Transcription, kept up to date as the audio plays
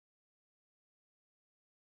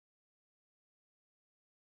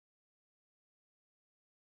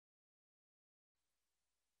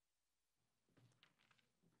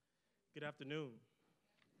Good afternoon.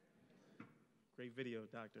 Great video,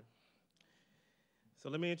 Doctor. So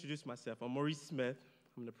let me introduce myself. I'm Maurice Smith.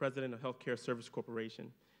 I'm the president of Healthcare Service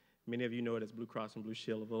Corporation. Many of you know it as Blue Cross and Blue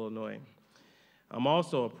Shield of Illinois. I'm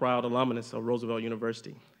also a proud alumnus of Roosevelt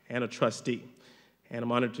University and a trustee, and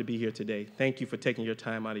I'm honored to be here today. Thank you for taking your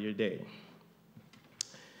time out of your day.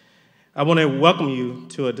 I want to welcome you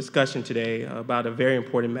to a discussion today about a very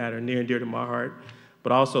important matter near and dear to my heart,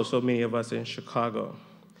 but also so many of us in Chicago.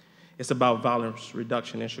 It's about violence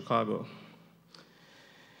reduction in Chicago.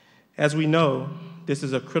 As we know, this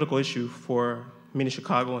is a critical issue for many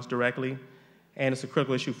Chicagoans directly, and it's a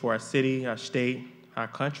critical issue for our city, our state, our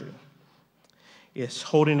country. It's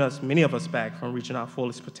holding us, many of us, back from reaching our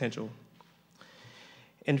fullest potential.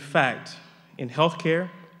 In fact, in healthcare,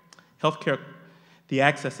 the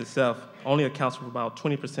access itself only accounts for about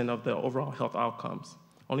 20% of the overall health outcomes,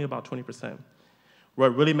 only about 20%.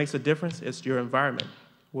 What really makes a difference is your environment,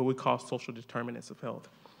 what we call social determinants of health.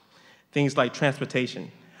 Things like transportation,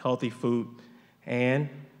 healthy food, and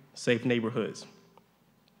safe neighborhoods.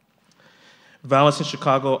 Violence in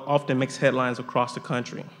Chicago often makes headlines across the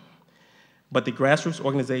country, but the grassroots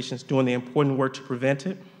organizations doing the important work to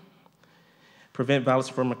prevent violence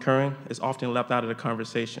from occurring is often left out of the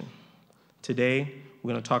conversation. Today,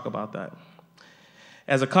 we're going to talk about that.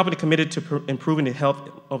 As a company committed to improving the health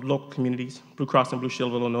of local communities, Blue Cross and Blue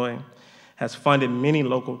Shield of Illinois has funded many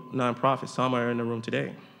local nonprofits. Some are in the room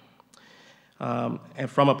today. And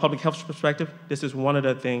from a public health perspective, this is one of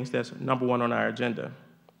the things that's number one on our agenda.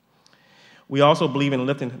 We also believe in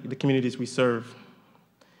lifting the communities we serve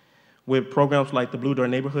with programs like the Blue Door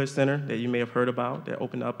Neighborhood Center that you may have heard about that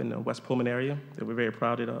opened up in the West Pullman area that we're very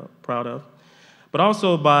proud of. But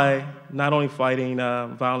also by not only fighting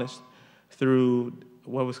violence through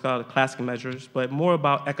what was called classic measures, but more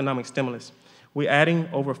about economic stimulus. We're adding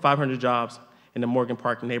over 500 jobs in the Morgan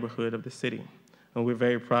Park neighborhood of the city, and we're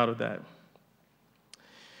very proud of that.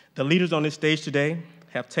 The leaders on this stage today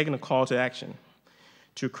have taken a call to action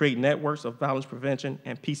to create networks of violence prevention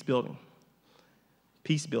and peace building.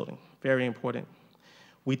 Peace building, very important.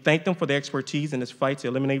 We thank them for their expertise in this fight to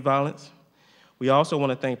eliminate violence. We also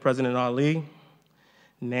want to thank President Ali,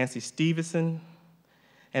 Nancy Stevenson,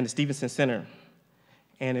 and the Stevenson Center,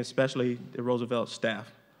 and especially the Roosevelt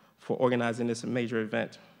staff for organizing this major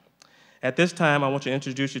event. At this time, I want to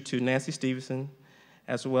introduce you to Nancy Stevenson,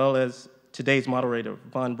 as well as today's moderator,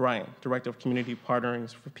 Vaughn Bryant, Director of Community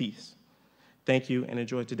Partnerings for Peace. Thank you, and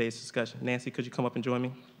enjoy today's discussion. Nancy, could you come up and join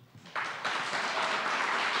me?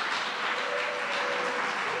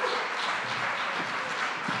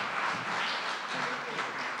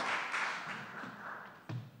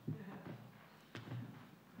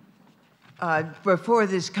 Before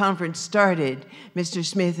this conference started, Mr.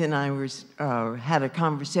 Smith and I had a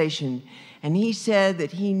conversation, and he said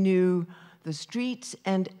that he knew the streets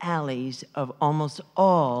and alleys of almost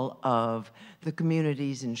all of the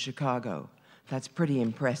communities in Chicago. That's pretty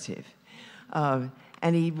impressive. And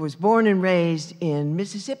he was born and raised in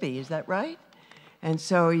Mississippi, is that right? And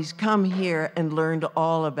so he's come here and learned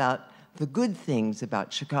all about the good things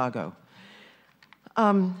about Chicago.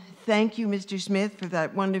 Thank you, Mr. Smith, for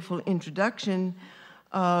that wonderful introduction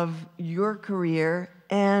of your career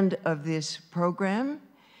and of this program,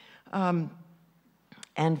 and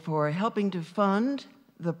for helping to fund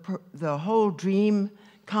the whole DREAM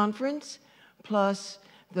conference, plus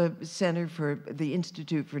the Center for the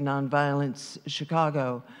Institute for Nonviolence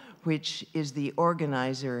Chicago, which is the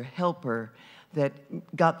organizer, helper, that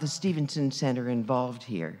got the Stevenson Center involved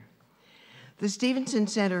here. The Stevenson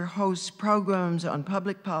Center hosts programs on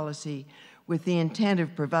public policy with the intent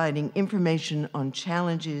of providing information on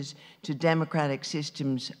challenges to democratic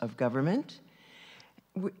systems of government,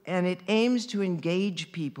 and it aims to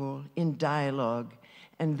engage people in dialogue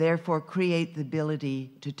and therefore create the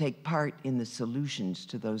ability to take part in the solutions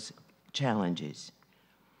to those challenges.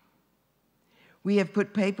 We have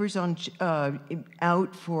put papers on,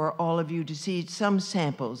 out for all of you to see some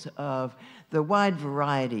samples of the wide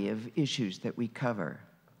variety of issues that we cover.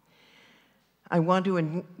 I want to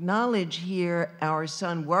acknowledge here our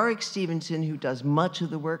son, Warwick Stevenson, who does much of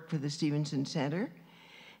the work for the Stevenson Center,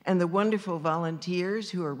 and the wonderful volunteers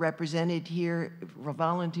who are represented here,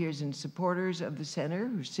 volunteers and supporters of the center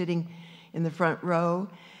who are sitting in the front row,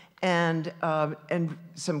 and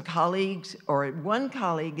some colleagues, or one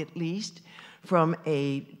colleague at least, from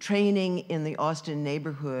a training in the Austin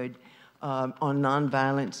neighborhood on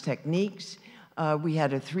nonviolence techniques. We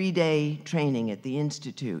had a 3-day training at the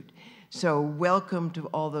Institute. So welcome to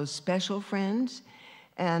all those special friends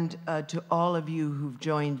and to all of you who've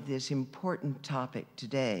joined this important topic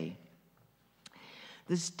today.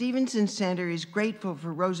 The Stevenson Center is grateful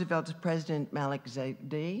for Roosevelt's President Malik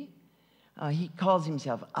Zaidi. He calls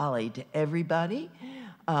himself Ali to everybody,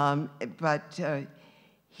 but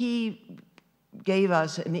he gave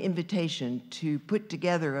us an invitation to put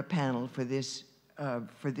together a panel for this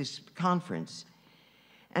conference.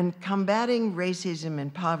 And combating racism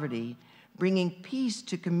and poverty, bringing peace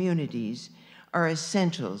to communities, are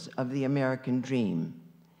essentials of the American dream.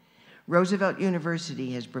 Roosevelt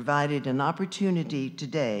University has provided an opportunity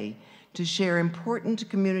today to share important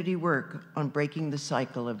community work on breaking the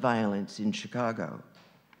cycle of violence in Chicago.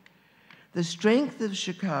 The strength of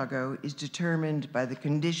Chicago is determined by the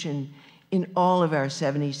condition in all of our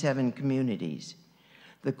 77 communities,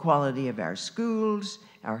 the quality of our schools,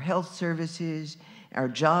 our health services, our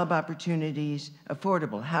job opportunities,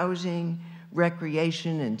 affordable housing,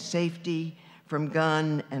 recreation and safety from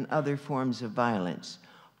gun and other forms of violence.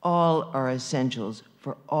 All are essentials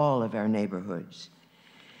for all of our neighborhoods.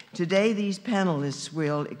 Today, these panelists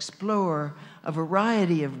will explore a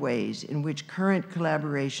variety of ways in which current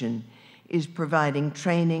collaboration is providing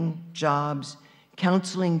training, jobs,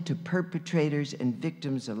 counseling to perpetrators and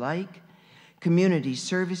victims alike, community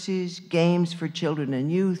services, games for children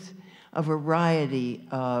and youth, a variety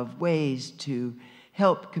of ways to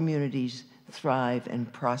help communities thrive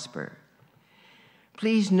and prosper.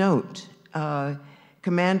 Please note,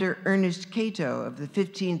 Commander Ernest Cato of the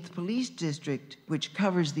 15th Police District, which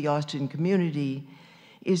covers the Austin community,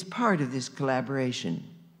 is part of this collaboration,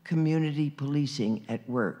 community policing at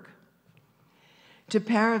work. To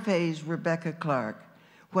paraphrase Rebecca Clark,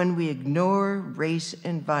 when we ignore race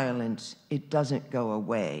and violence, it doesn't go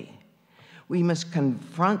away. We must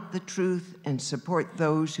confront the truth and support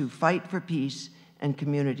those who fight for peace and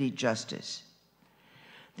community justice.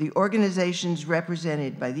 The organizations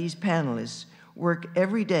represented by these panelists work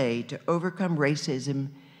every day to overcome racism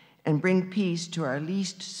and bring peace to our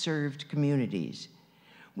least served communities.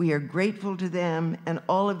 We are grateful to them and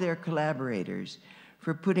all of their collaborators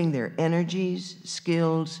for putting their energies,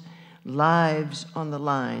 skills, lives on the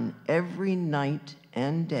line every night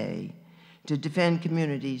and day to defend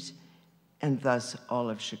communities and thus all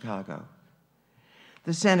of Chicago.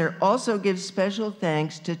 The center also gives special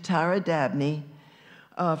thanks to Tara Dabney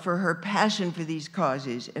for her passion for these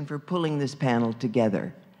causes and for pulling this panel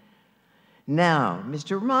together. Now,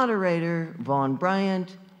 Mr. Moderator, Vaughn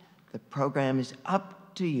Bryant, the program is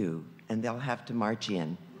up to you, and they'll have to march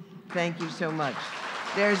in. Thank you so much.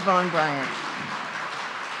 There's Vaughn Bryant.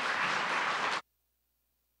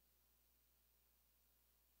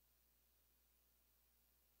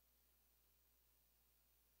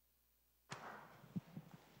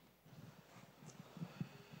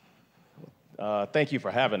 Thank you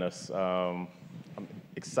for having us. I'm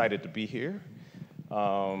excited to be here.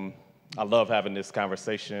 I love having this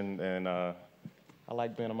conversation, and I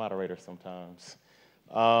like being a moderator sometimes.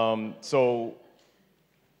 So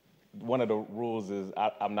one of the rules is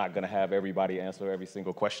I'm not going to have everybody answer every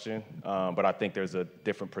single question, but I think there's a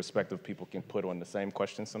different perspective people can put on the same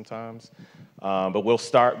question sometimes. But we'll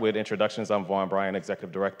start with introductions. I'm Vaughn Bryant,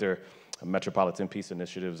 Executive Director of Metropolitan Peace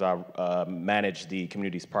Initiatives. I manage the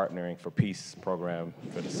Communities Partnering for Peace program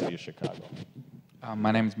for the city of Chicago.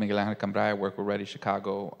 My name is Miguel Cambray. I work with READI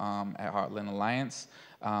Chicago at Heartland Alliance.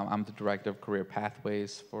 I'm the Director of Career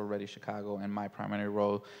Pathways for READI Chicago, and my primary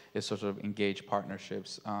role is to sort of engage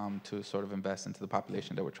partnerships to sort of invest into the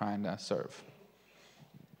population that we're trying to serve.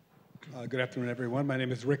 Good afternoon, everyone. My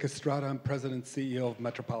name is Ric Estrada. I'm President and CEO of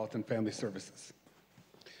Metropolitan Family Services.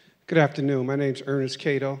 Good afternoon. My name is Ernest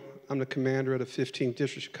Cato. I'm the commander of the 15th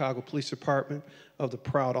District Chicago Police Department of the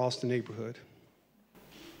proud Austin neighborhood.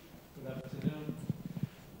 Good afternoon.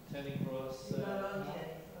 Teny Oded Gross.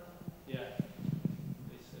 Yeah.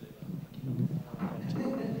 Please sit it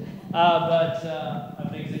up.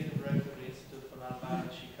 I'm the executive director of the Institute for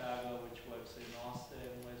Nonviolence Chicago, which works in Austin,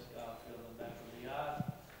 West Garfield, and back of the yard,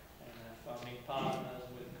 and founding partners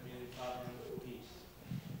with Community Partnering for Peace.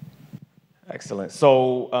 Excellent.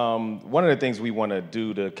 So one of the things we want to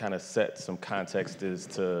do to kind of set some context is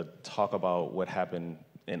to talk about what happened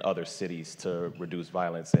in other cities to reduce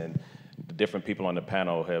violence, and the different people on the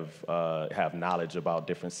panel have knowledge about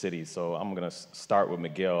different cities. So I'm going to start with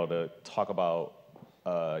Miguel to talk about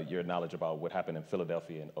your knowledge about what happened in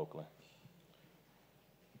Philadelphia and Oakland.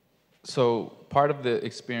 So part of the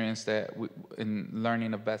experience that in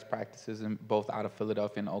learning of best practices in both out of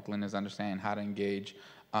Philadelphia and Oakland is understanding how to engage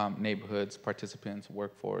neighborhoods, participants,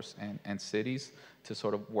 workforce, and cities to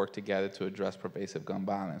sort of work together to address pervasive gun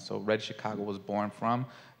violence. So READI Chicago was born from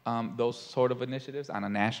those sort of initiatives on a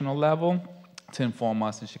national level. to inform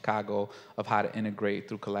us in Chicago of how to integrate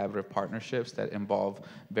through collaborative partnerships that involve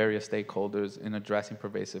various stakeholders in addressing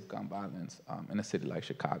pervasive gun violence in a city like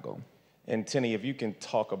Chicago. And Teny, if you can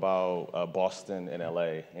talk about Boston and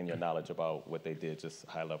LA and your knowledge about what they did, just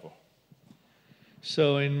high level.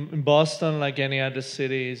 So in Boston, like any other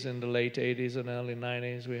cities in the late 80s and early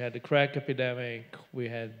 90s, we had the crack epidemic, we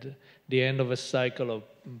had the end of a cycle of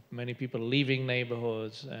many people leaving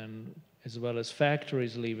neighborhoods, and as well as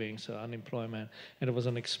factories leaving, so unemployment, and it was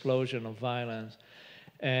an explosion of violence.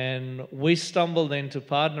 And we stumbled into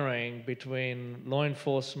partnering between law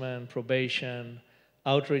enforcement, probation,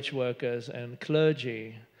 outreach workers, and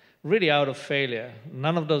clergy, really out of failure.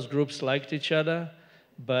 None of those groups liked each other,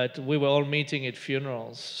 but we were all meeting at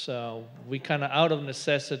funerals. So we kind of, out of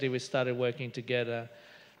necessity, we started working together.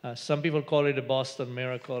 Some people call it a Boston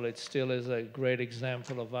miracle. It still is a great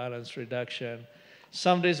example of violence reduction.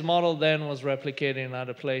 Some of this model then was replicated in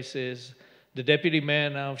other places. The deputy mayor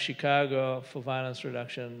now of Chicago for violence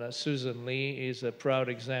reduction, Susan Lee, is a proud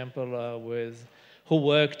example who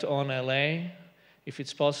worked on LA. If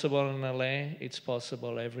it's possible in LA, it's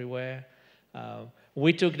possible everywhere.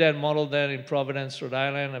 We took that model then in Providence, Rhode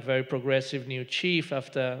Island, a very progressive new chief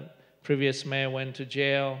after previous mayor went to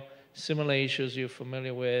jail, similar issues you're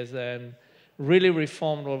familiar with, and really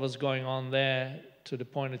reformed what was going on there to the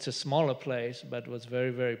point it's a smaller place, but was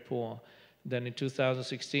very, very poor. Then in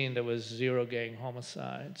 2016, there was 0 gang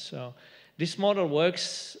homicide. So this model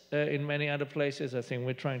works in many other places. I think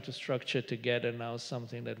we're trying to structure together now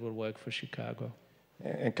something that will work for Chicago.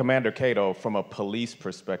 And Commander Cato, from a police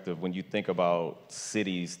perspective, when you think about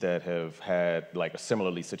cities that have had, like,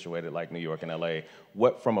 similarly situated like New York and LA,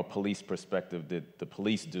 what from a police perspective did the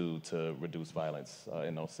police do to reduce violence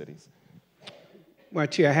in those cities? Well,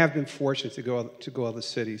 I have been fortunate to go other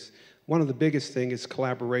cities. One of the biggest things is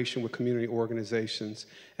collaboration with community organizations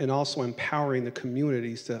and also empowering the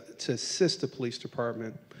communities to assist the police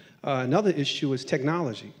department. Another issue is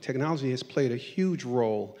technology. Technology has played a huge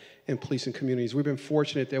role in policing communities. We've been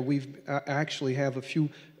fortunate that we've actually have a few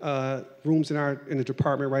rooms in the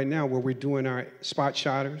department right now where we're doing our spot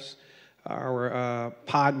shotters, our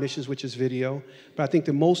pod missions, which is video. But I think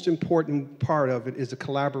the most important part of it is the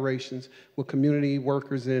collaborations with community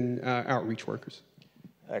workers and outreach workers.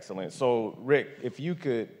 Excellent. So, Rick, if you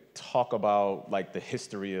could talk about like the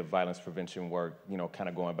history of violence prevention work, you know, kind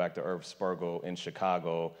of going back to Irv Spergel in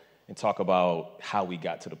Chicago, and talk about how we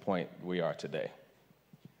got to the point we are today.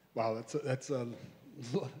 Wow,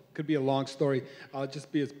 could be a long story. I'll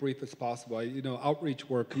just be as brief as possible. You know, outreach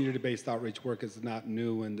work, community-based outreach work is not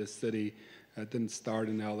new in this city. It didn't start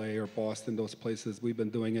in LA or Boston, those places. We've been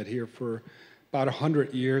doing it here for about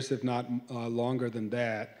 100 years, if not longer than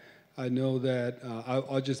that. I know that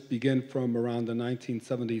I'll just begin from around the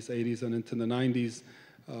 1970s, 80s, and into the 90s.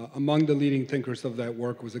 Among the leading thinkers of that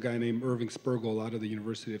work was a guy named Irving Spergel out of the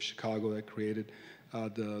University of Chicago that created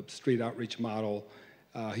the street outreach model.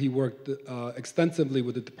 He worked extensively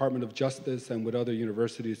with the Department of Justice and with other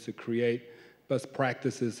universities to create best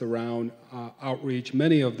practices around outreach.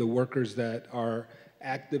 Many of the workers that are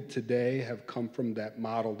active today have come from that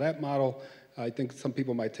model. That model, I think some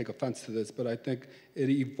people might take offense to this, but I think it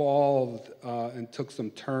evolved and took some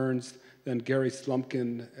turns. Then Gary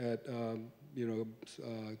Slumpkin at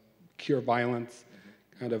Cure Violence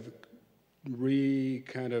kind of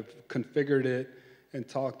configured it and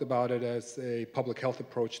talked about it as a public health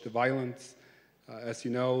approach to violence. As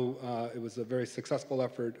you know, it was a very successful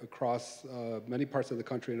effort across many parts of the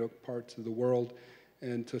country and parts of the world,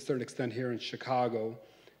 and to a certain extent here in Chicago,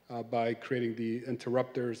 by creating the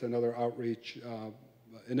interrupters and other outreach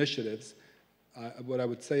initiatives. What I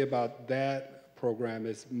would say about that program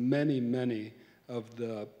is many of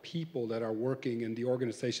the people that are working in the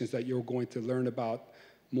organizations that you're going to learn about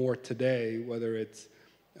more today, whether it's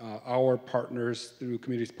our partners through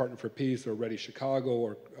Communities Partner for Peace or READI Chicago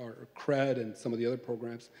or CRED and some of the other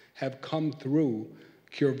programs, have come through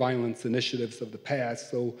Cure Violence initiatives of the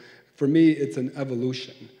past. So for me, it's an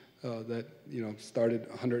evolution that started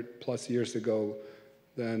 100+ years ago.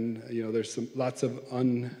 Then there's lots of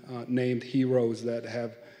unnamed heroes that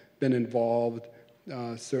have been involved,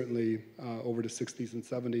 certainly over the 60s and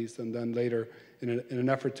 70s, and then later in an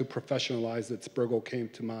effort to professionalize it, Spergel came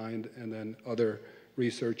to mind, and then other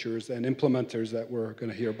researchers and implementers that we're going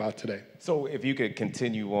to hear about today. So if you could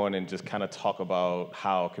continue on and just kind of talk about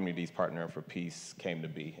how Communities Partnering for Peace came to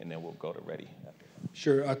be, and then we'll go to READI.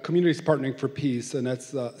 Sure. Communities Partnering for Peace, and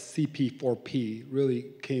that's CP4P, really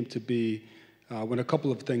came to be when a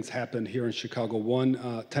couple of things happened here in Chicago. One,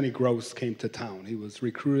 Teny Gross came to town. He was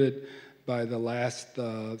recruited by the last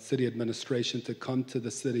city administration to come to the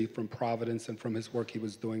city from Providence and from his work he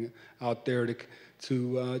was doing out there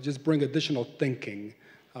to just bring additional thinking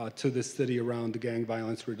to the city around the gang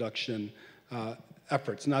violence reduction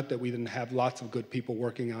efforts. Not that we didn't have lots of good people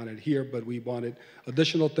working on it here, but we wanted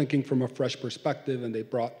additional thinking from a fresh perspective, and they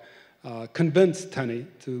convinced Teny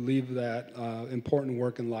to leave that important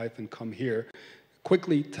work in life and come here.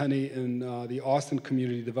 Quickly, Teny and the Austin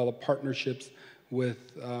community developed partnerships with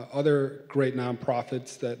other great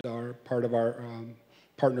nonprofits that are part of our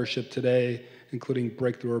partnership today, including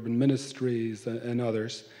Breakthrough Urban Ministries and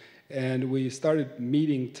others. And we started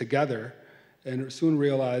meeting together and soon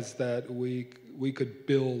realized that we could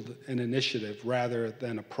build an initiative rather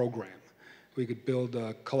than a program. We could build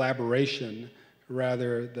a collaboration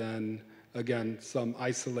rather than, again, some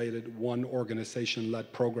isolated one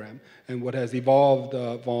organization-led program. And what has evolved,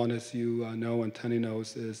 Vaughn, as you know and Teny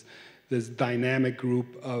knows, is this dynamic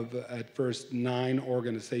group of, at first, 9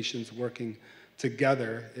 organizations working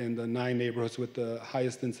together in the 9 neighborhoods with the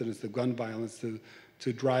highest incidence of gun violence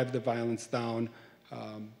to drive the violence down,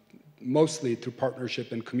 mostly through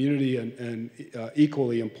partnership and community, and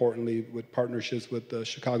equally importantly, with partnerships with the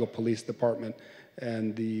Chicago Police Department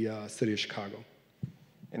and the City of Chicago.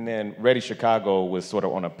 And then READI Chicago was sort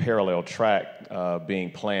of on a parallel track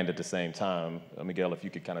being planned at the same time. Miguel, if you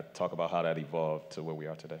could kind of talk about how that evolved to where we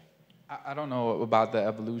are today. I don't know about the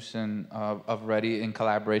evolution of READI in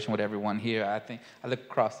collaboration with everyone here. I think I look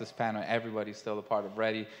across this panel, everybody's still a part of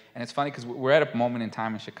READI. And it's funny because we're at a moment in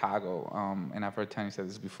time in Chicago, and I've heard Teny say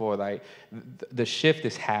this before, like the shift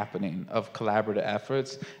is happening of collaborative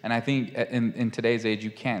efforts. And I think in today's age,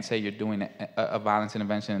 you can't say you're doing a violence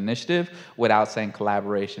intervention initiative without saying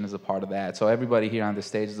collaboration is a part of that. So everybody here on the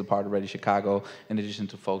stage is a part of READI Chicago, in addition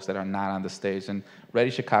to folks that are not on the stage. And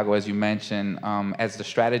READI Chicago, as you mentioned, as the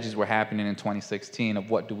strategies were happening in 2016 of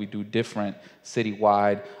what do we do different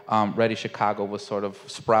citywide, READI Chicago was sort of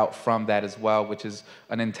sprout from that as well, which is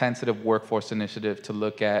an intensive workforce initiative to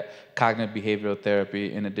look at cognitive behavioral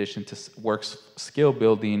therapy in addition to work skill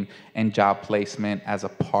building and job placement as a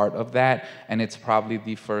part of that. And it's probably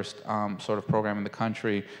the first sort of program in the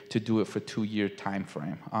country to do it for 2-year time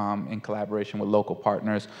frame in collaboration with local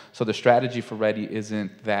partners. So the strategy for READI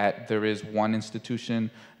isn't that there is one institution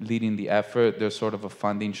leading the effort. There's sort of a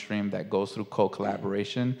funding stream that goes through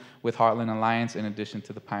co-collaboration with Heartland Alliance, in addition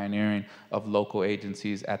to the pioneering of local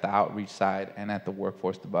agencies at the outreach side and at the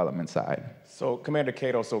workforce development side. So Commander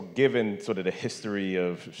Cato, so given sort of the history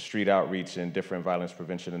of street outreach and different violence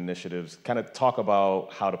prevention initiatives, kind of talk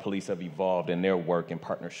about how the police have evolved in their work in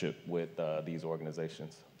partnership with these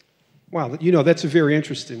organizations. Wow, you know, that's a very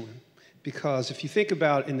interesting one. Because if you think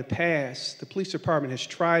about in the past, the police department has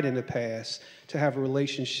tried in the past to have a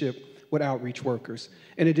relationship with outreach workers,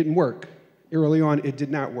 and it didn't work. Early on, it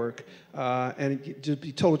did not work. And to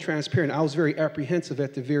be totally transparent, I was very apprehensive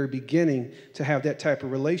at the very beginning to have that type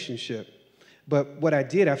of relationship. But what I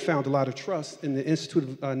did, I found a lot of trust in the Institute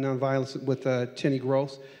of Nonviolence with Teny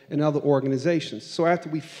Gross and other organizations. So after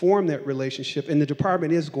we formed that relationship, and the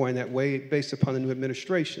department is going that way based upon the new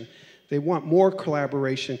administration, they want more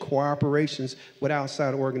collaboration, cooperations with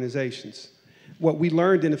outside organizations. What we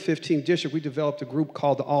learned in the 15th district, we developed a group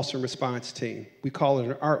called the Austin Response Team. We call it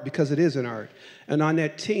an art because it is an art. And on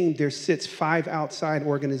that team, there sits 5 outside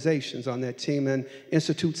organizations on that team, and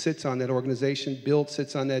Institute sits on that organization, Build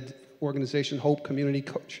sits on that organization, Hope Community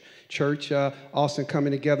Church, Austin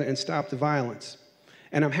Coming Together and Stop the Violence.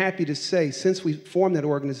 And I'm happy to say, since we formed that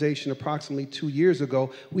organization approximately 2 years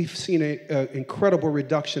ago, we've seen an incredible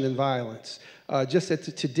reduction in violence. Just at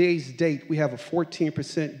today's date, we have a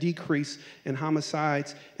 14% decrease in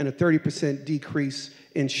homicides and a 30% decrease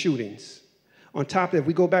in shootings. On top of that, if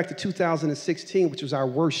we go back to 2016, which was our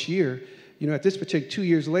worst year, you know, at this particular 2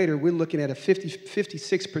 years later, we're looking at a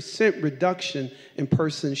 56% reduction in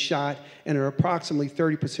persons shot and an approximately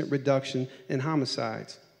 30% reduction in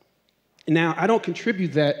homicides. Now, I don't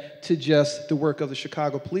contribute that to just the work of the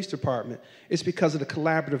Chicago Police Department. It's because of the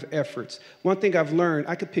collaborative efforts. One thing I've learned,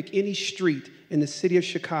 I could pick any street in the city of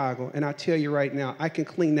Chicago, and I'll tell you right now, I can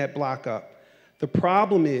clean that block up. The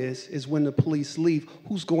problem is when the police leave,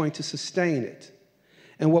 who's going to sustain it?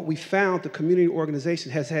 And what we found, the community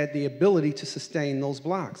organization has had the ability to sustain those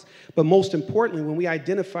blocks. But most importantly, when we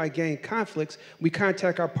identify gang conflicts, we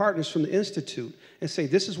contact our partners from the Institute and say,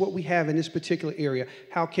 this is what we have in this particular area.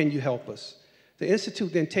 How can you help us? The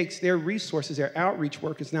Institute then takes their resources, their outreach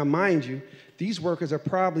workers. Now, mind you, these workers are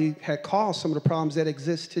probably had caused some of the problems that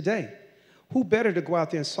exist today. Who better to go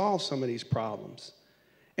out there and solve some of these problems?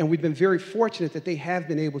 And we've been very fortunate that they have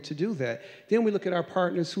been able to do that. Then we look at our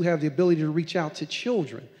partners who have the ability to reach out to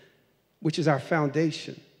children, which is our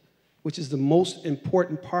foundation. which is the most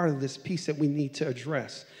important part of this piece that we need to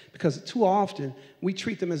address. Because too often, we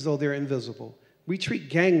treat them as though they're invisible. We treat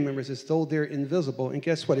gang members as though they're invisible. And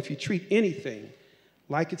guess what? If you treat anything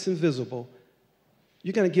like it's invisible,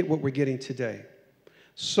 you're going to get what we're getting today.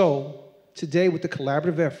 So today, with the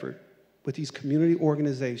collaborative effort with these community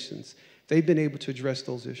organizations, they've been able to address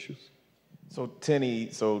those issues. So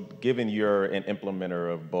Teny, given you're an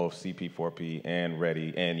implementer of both CP4P and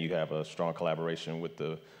READI, and you have a strong collaboration with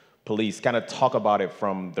the police, kind of talk about it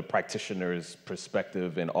from the practitioner's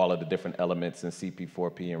perspective and all of the different elements in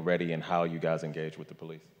CP4P and READI and how you guys engage with the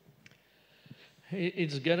police.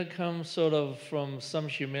 It's got to come sort of from some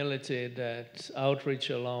humility that outreach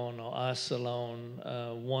alone or us alone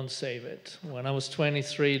won't save it. When I was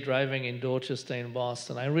 23 driving in Dorchester in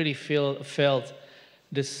Boston, I really felt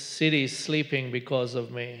the city is sleeping because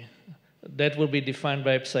of me. That will be defined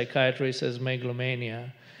by psychiatrists as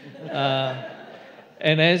megalomania.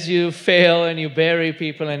 And as you fail and you bury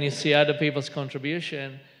people and you see other people's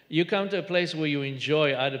contribution, you come to a place where you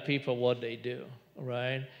enjoy other people, what they do,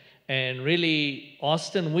 right? And really,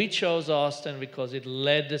 Austin, we chose Austin because it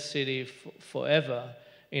led the city forever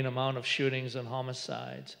in amount of shootings and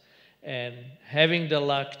homicides. And having the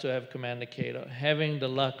luck to have Commander Cato, having the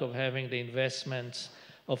luck of having the investments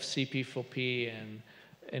of CP4P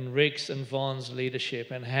and Ric's and Vaughn's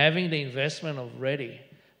leadership, and having the investment of READI,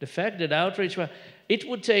 the fact that outreach, it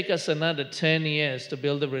would take us another 10 years to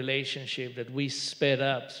build a relationship that we sped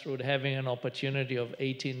up through having an opportunity of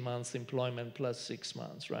 18 months employment plus 6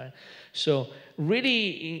 months, right? So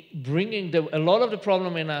really bringing a lot of the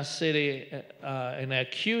problem in our city, and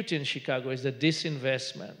acute in Chicago, is the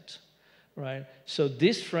disinvestment, right? So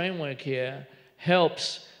this framework here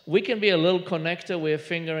helps. We can be a little connector with a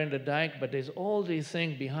finger in the dike, but there's all these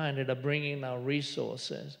things behind it that are bringing our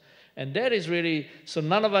resources. And that is really, so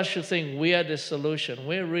none of us should think we are the solution.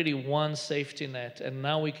 We're really one safety net, and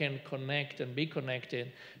now we can connect and be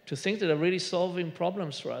connected to things that are really solving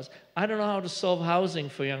problems for us. I don't know how to solve housing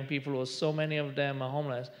for young people, or so many of them are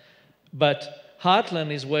homeless, but Heartland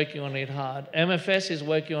is working on it hard. MFS is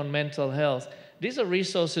working on mental health. These are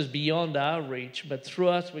resources beyond our reach, but through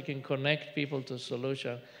us we can connect people to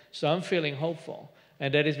solutions. So I'm feeling hopeful,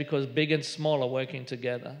 and that is because big and small are working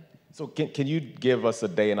together. So can you give us a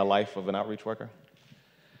day in the life of an outreach worker?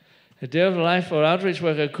 A day of the life of an outreach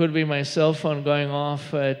worker could be my cell phone going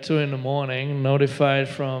off at 2 in the morning, notified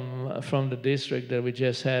from the district that we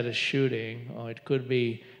just had a shooting, or it could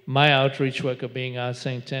be my outreach worker being out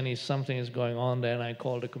saying, Teny, something is going on there, and I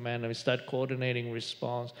call the commander. We start coordinating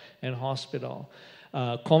response and hospital.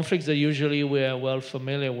 Conflicts that usually we are well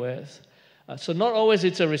familiar with. So not always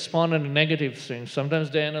it's a response and a negative thing. Sometimes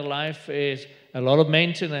the end of life is a lot of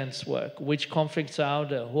maintenance work. Which conflicts are out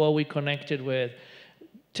there? Who are we connected with?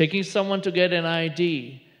 Taking someone to get an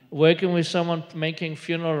ID, working with someone making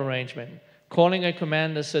funeral arrangement, calling a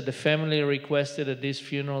commander, said the family requested at this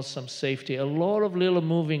funeral some safety. A lot of little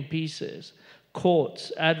moving pieces,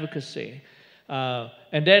 courts, advocacy.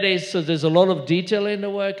 And that is, so there's a lot of detail in the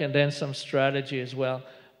work and then some strategy as well.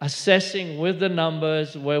 Assessing with the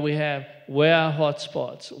numbers where are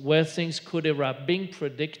hotspots, where things could erupt, being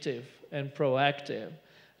predictive and proactive.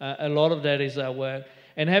 A lot of that is our work.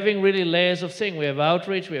 And having really layers of things. We have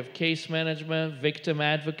outreach, we have case management, victim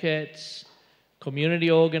advocates,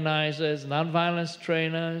 community organizers, nonviolence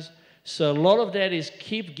trainers. So a lot of that is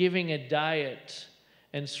keep giving a diet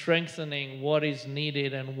and strengthening what is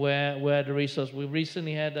needed and where the resource. We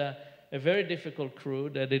recently had a very difficult crew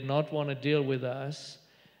that did not want to deal with us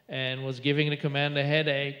and was giving the commander a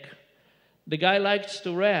headache. The guy likes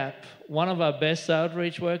to rap. One of our best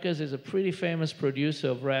outreach workers is a pretty famous producer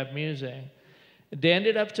of rap music. They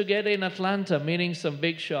ended up together in Atlanta meeting some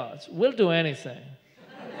big shots. We'll do anything.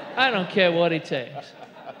 I don't care what it takes.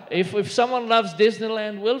 If someone loves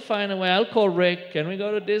Disneyland, we'll find a way. I'll call Rick. Can we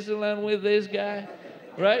go to Disneyland with this guy?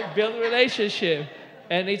 Right? Build relationship.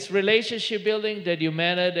 And it's relationship building that you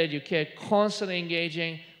matter, that you care, constantly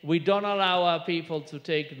engaging. We don't allow our people to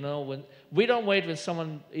take no. We don't wait when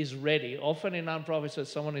someone is ready. Often in nonprofits, when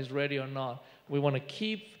someone is ready or not. We want to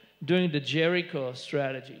keep doing the Jericho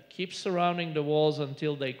strategy. Keep surrounding the walls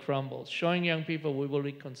until they crumble. Showing young people we will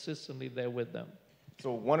be consistently there with them.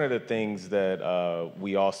 So one of the things that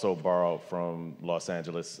we also borrowed from Los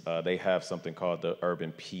Angeles, they have something called the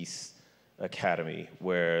Urban Peace Academy,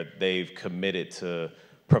 where they've committed to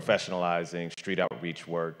professionalizing street outreach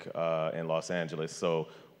work in Los Angeles. So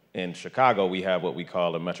in Chicago, we have what we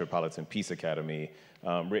call the Metropolitan Peace Academy.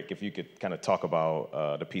 Rick, if you could kind of talk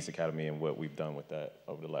about the Peace Academy and what we've done with that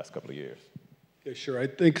over the last couple of years. Yeah, sure. I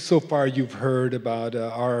think so far you've heard about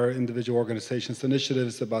our individual organizations'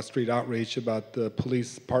 initiatives, about street outreach, about the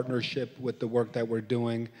police partnership with the work that we're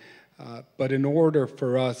doing. But in order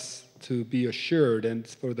for us to be assured and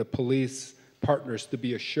for the police partners to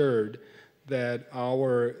be assured that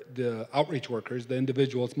the outreach workers, the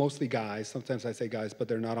individuals, mostly guys, sometimes I say guys, but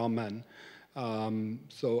they're not all men,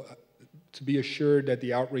 to be assured that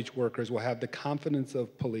the outreach workers will have the confidence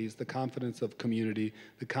of police, the confidence of community,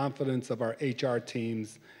 the confidence of our HR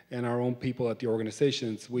teams and our own people at the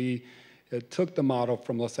organizations. We took the model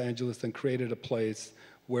from Los Angeles and created a place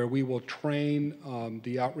where we will train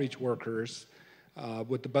the outreach workers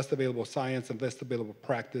with the best available science and best available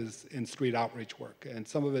practice in street outreach work. And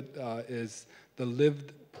some of it is the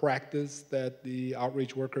lived practice that the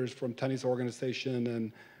outreach workers from Teny's organization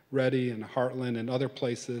and READI and Heartland and other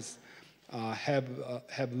places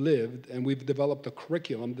have lived, and we've developed a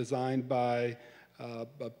curriculum designed by a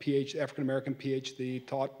African-American PhD,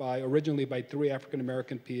 taught originally by 3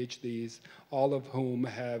 African-American PhDs, all of whom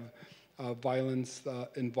have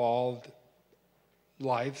violence-involved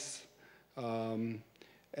lives. And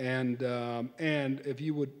if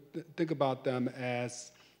you would think about them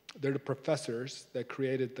as they're the professors that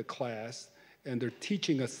created the class, and their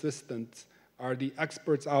teaching assistants are the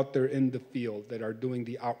experts out there in the field that are doing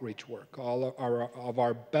the outreach work. All of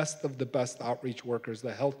our best of the best outreach workers,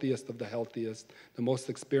 the healthiest of the healthiest, the most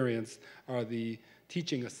experienced, are the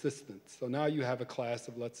teaching assistants. So now you have a class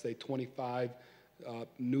of, let's say, 25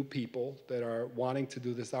 new people that are wanting to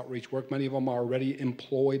do this outreach work. Many of them are already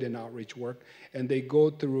employed in outreach work, and they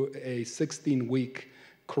go through a 16-week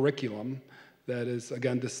curriculum that is,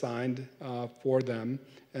 again, designed for them.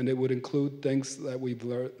 And it would include things that we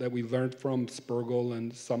learned from Spergel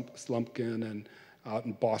and Slumpkin and out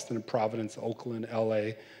in Boston and Providence, Oakland,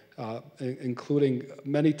 LA, including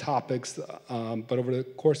many topics. But over the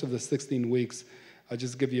course of the 16 weeks, I'll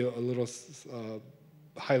just give you a little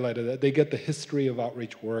highlight of that. They get the history of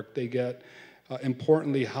outreach work. They get,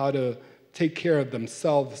 importantly, how to take care of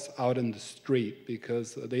themselves out in the street,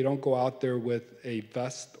 because they don't go out there with a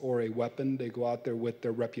vest or a weapon. They go out there with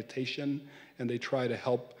their reputation, and they try to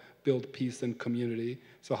help build peace and community.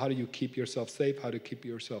 So how do you keep yourself safe? How to keep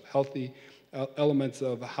yourself healthy? Elements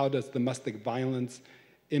of how does domestic violence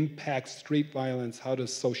impact street violence? How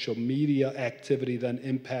does social media activity then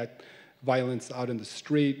impact violence out in the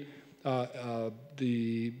street?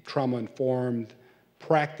 The trauma-informed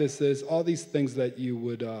practices, all these things that you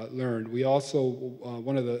would learn. We also,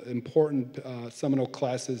 one of the important seminal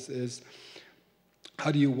classes is how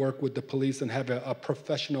do you work with the police and have a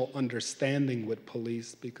professional understanding with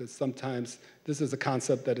police, because sometimes this is a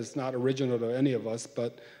concept that is not original to any of us,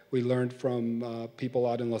 but we learned from people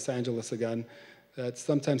out in Los Angeles again, that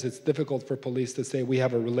sometimes it's difficult for police to say we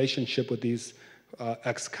have a relationship with these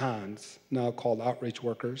ex-cons, now called outreach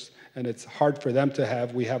workers, and it's hard for them to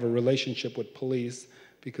have, we have a relationship with police,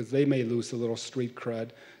 because they may lose a little street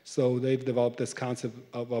cred. So they've developed this concept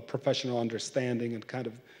of a professional understanding and kind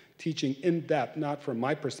of teaching in depth, not from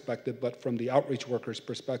my perspective, but from the outreach workers'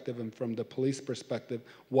 perspective and from the police perspective,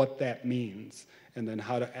 what that means, and then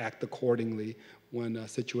how to act accordingly when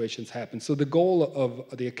situations happen. So the goal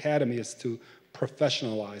of the Academy is to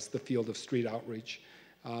professionalize the field of street outreach.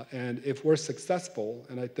 And if we're successful,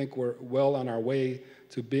 and I think we're well on our way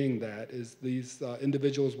to being that, is these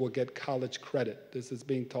individuals will get college credit. This is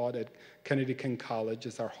being taught at Kennedy King College.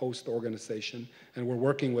 It's our host organization, and we're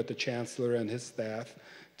working with the chancellor and his staff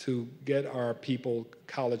to get our people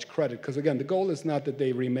college credit. Because again, the goal is not that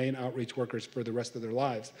they remain outreach workers for the rest of their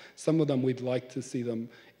lives. Some of them, we'd like to see them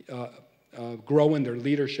grow in their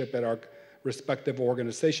leadership at our respective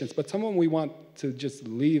organizations, but some of them we want to just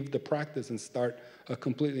leave the practice and start a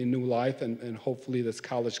completely new life, and hopefully this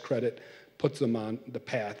college credit puts them on the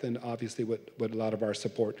path, and obviously with a lot of our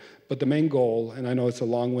support. But the main goal, and I know it's a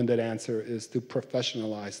long-winded answer, is to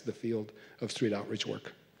professionalize the field of street outreach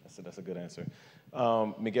work. That's a good answer.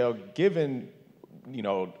 Miguel, given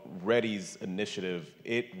READI's initiative,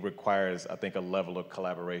 it requires, I think, a level of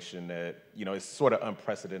collaboration that, is sort of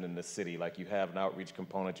unprecedented in the city. Like, you have an outreach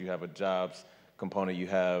component, you have a jobs component, you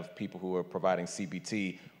have people who are providing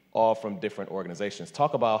CBT, all from different organizations.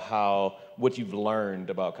 Talk about what you've learned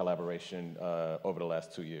about collaboration over the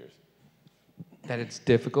last 2 years. That it's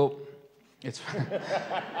difficult. It's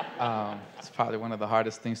probably one of the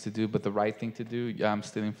hardest things to do, but the right thing to do. I'm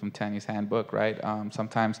stealing from Teny's handbook, right?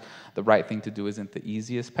 Sometimes the right thing to do isn't the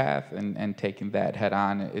easiest path, and taking that head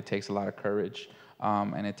on, it takes a lot of courage.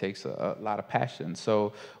 and it takes a lot of passion.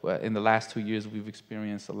 So in the last 2 years, we've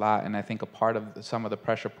experienced a lot, and I think a part of some of the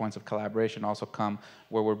pressure points of collaboration also come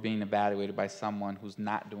where we're being evaluated by someone who's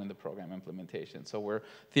not doing the program implementation. So we're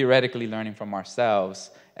theoretically learning from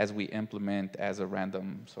ourselves as we implement, as a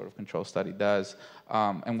random sort of control study does.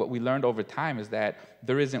 And what we learned over time is that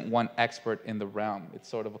there isn't one expert in the realm. It's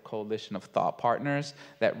sort of a coalition of thought partners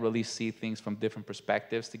that really see things from different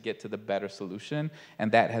perspectives to get to the better solution,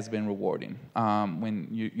 and that has been rewarding. When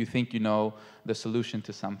you think you know the solution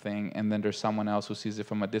to something, and then there's someone else who sees it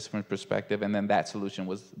from a different perspective, and then that solution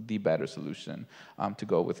was the better solution to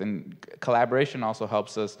go with. And collaboration also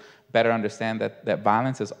helps us better understand that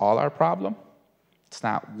violence is all our problem. It's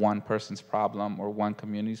not one person's problem or one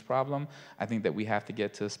community's problem. I think that we have to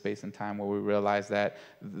get to a space and time where we realize that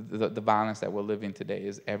the violence that we're living today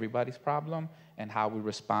is everybody's problem, and how we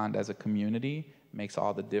respond as a community makes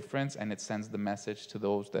all the difference, and it sends the message to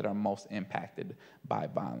those that are most impacted by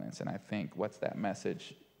violence. And I think what's that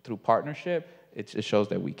message? Through partnership, it shows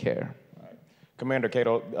that we care. Right. Commander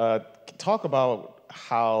Cato, talk about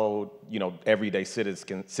how everyday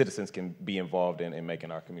citizens can be involved in making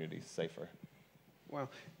our communities safer. Well,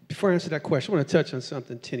 before I answer that question, I want to touch on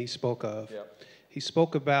something Teny spoke of. Yep. He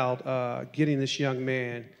spoke about getting this young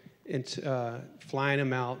man into, flying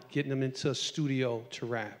him out, getting him into a studio to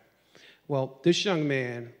rap. Well, this young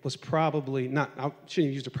man was probably not, I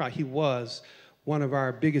shouldn't use the probably, he was one of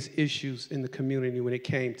our biggest issues in the community when it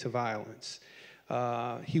came to violence.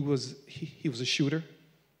 He was a shooter.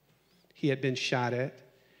 He had been shot at.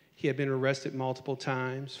 He had been arrested multiple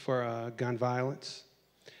times for gun violence.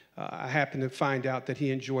 I happened to find out that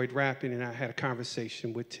he enjoyed rapping, and I had a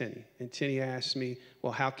conversation with Teny. And Teny asked me,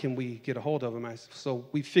 well, how can we get a hold of him? So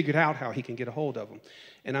we figured out how he can get a hold of him.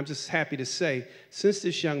 And I'm just happy to say, since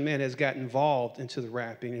this young man has gotten involved into the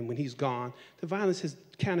rapping, and when he's gone, the violence has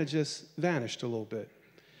kind of just vanished a little bit.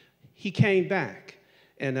 He came back,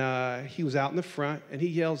 and he was out in the front, and he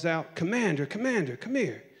yells out, "Commander, Commander, come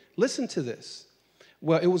here. Listen to this."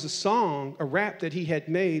 Well, it was a song, a rap that he had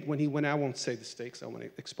made when he went, I won't say the stakes, I want to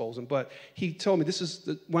expose him, but he told me, this is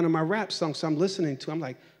one of my rap songs, so I'm listening to it. I'm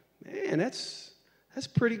like, man, that's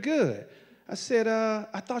pretty good. I said,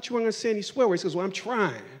 I thought you weren't going to say any swear words. He goes, well, I'm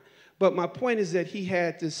trying. But my point is that he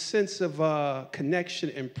had this sense of connection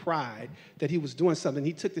and pride that he was doing something.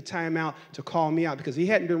 He took the time out to call me out because he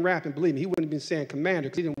hadn't been rapping, believe me, he wouldn't have been saying Commander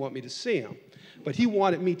because he didn't want me to see him. But he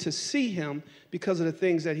wanted me to see him because of the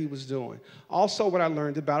things that he was doing. Also, what I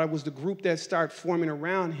learned about it was the group that started forming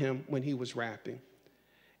around him when he was rapping.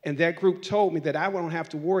 And that group told me that I won't have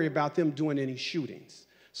to worry about them doing any shootings.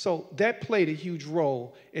 So that played a huge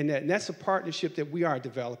role in that. And that's a partnership that we are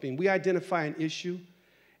developing. We identify an issue,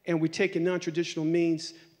 and we're taking non-traditional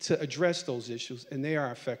means to address those issues, and they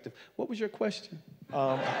are effective. What was your question?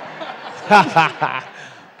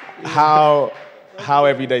 How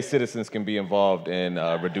everyday citizens can be involved in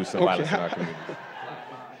reducing violence in our community.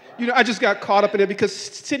 I just got caught up in it because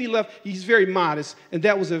City left, he's very modest, and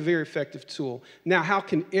that was a very effective tool. Now, how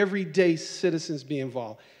can everyday citizens be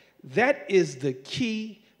involved? That is the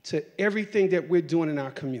key to everything that we're doing in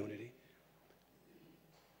our community.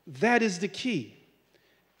 That is the key.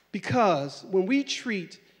 Because when we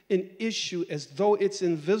treat an issue as though it's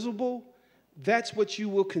invisible, that's what you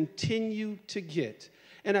will continue to get.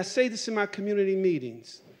 And I say this in my community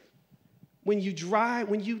meetings. When you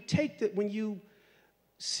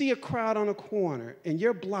see a crowd on a corner and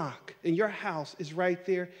your block and your house is right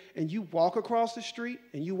there, and you walk across the street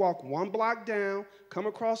and you walk one block down, come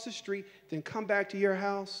across the street, then come back to your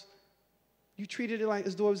house, you treated it like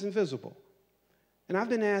as though it was invisible. And I've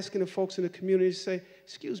been asking the folks in the community to say,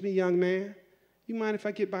 excuse me, young man, you mind if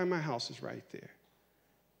I get by? My house is right there.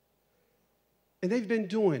 And they've been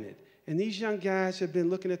doing it. And these young guys have been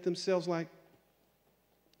looking at themselves like,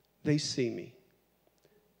 they see me.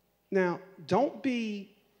 Now, don't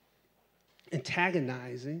be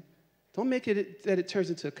antagonizing. Don't make it that it turns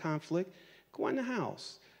into a conflict. Go in the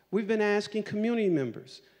house. We've been asking community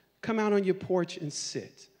members, come out on your porch and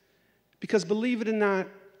sit. Because believe it or not,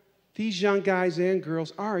 these young guys and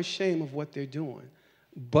girls are ashamed of what they're doing.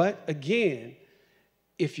 But again,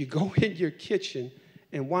 if you go in your kitchen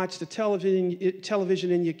and watch the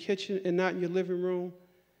television in your kitchen and not in your living room,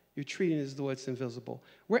 you're treating it as though it's invisible.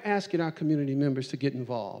 We're asking our community members to get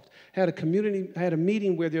involved. I had a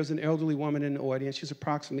meeting where there was an elderly woman in the audience. She's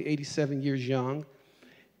approximately 87 years young.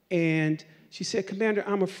 And she said, Commander,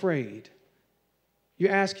 I'm afraid.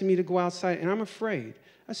 You're asking me to go outside, and I'm afraid.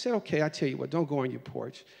 I said, okay, I tell you what, don't go on your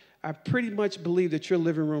porch. I pretty much believe that your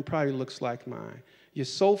living room probably looks like mine. Your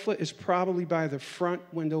sofa is probably by the front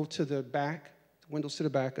window to the back, windows to the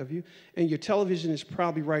back of you, and your television is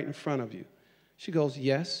probably right in front of you. She goes,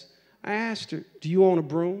 yes. I asked her, do you own a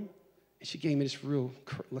broom? And she gave me this real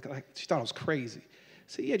look, like she thought I was crazy. I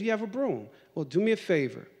said, yeah, do you have a broom? Well, do me a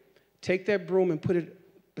favor. Take that broom and put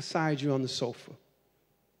it beside you on the sofa.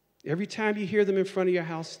 Every time you hear them in front of your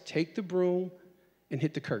house, take the broom and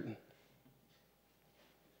hit the curtain.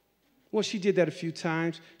 Well, she did that a few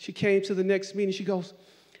times. She came to the next meeting. She goes,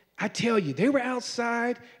 I tell you, they were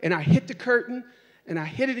outside, and I hit the curtain, and I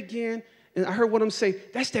hit it again, and I heard one of them say,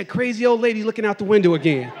 that's that crazy old lady looking out the window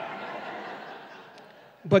again.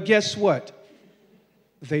 But guess what?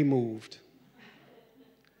 They moved.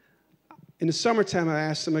 In the summertime, I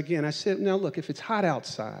asked them again. I said, now look, if it's hot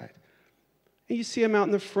outside, and you see them out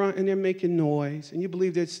in the front, and they're making noise, and you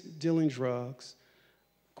believe they're dealing drugs,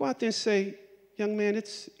 go out there and say, young man,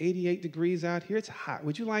 it's 88 degrees out here. It's hot.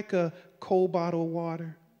 Would you like a cold bottle of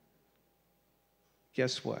water?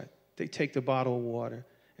 Guess what? They take the bottle of water,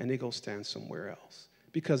 and they go stand somewhere else.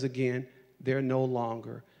 Because, again, they're no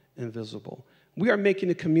longer invisible. We are making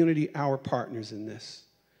the community our partners in this.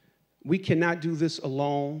 We cannot do this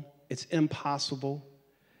alone. It's impossible.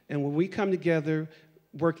 And when we come together,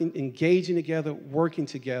 engaging together, working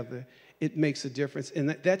together, it makes a difference. And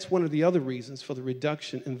that's one of the other reasons for the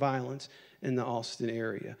reduction in violence in the Austin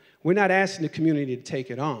area. We're not asking the community to take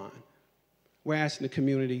it on. We're asking the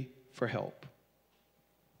community for help.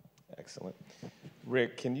 Excellent.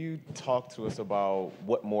 Rick, can you talk to us about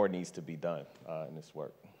what more needs to be done in this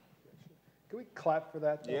work? Can we clap for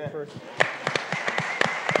that first?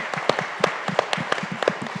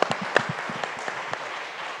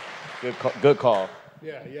 Good call.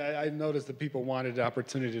 Yeah, I noticed that people wanted the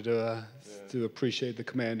opportunity to appreciate the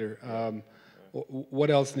commander. What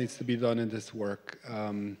else needs to be done in this work?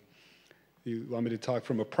 You want me to talk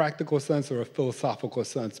from a practical sense or a philosophical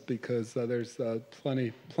sense? Because there's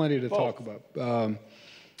plenty to talk about.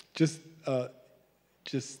 Just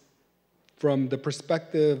from the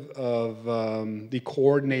perspective of the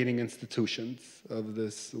coordinating institutions of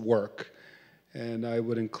this work, and I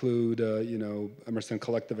would include, Emerson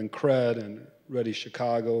Collective and CRED and READI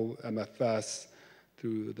Chicago, MFS,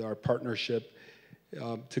 through our partnership,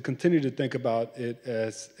 to continue to think about it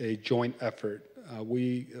as a joint effort.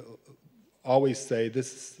 We always say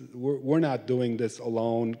we're not doing this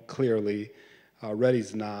alone, clearly.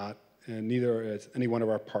 READI's not, and neither is any one of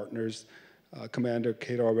our partners. Commander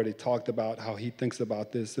Cato already talked about how he thinks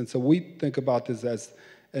about this, and so we think about this as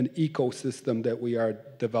an ecosystem that we are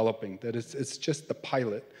developing, that it's just the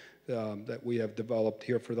pilot that we have developed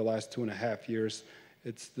here for the last 2.5 years.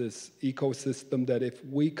 It's this ecosystem that if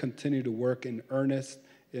we continue to work in earnest,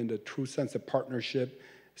 in the true sense of partnership,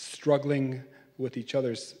 struggling with each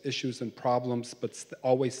other's issues and problems, but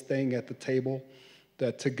always staying at the table,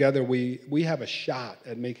 that together we have a shot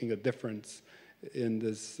at making a difference in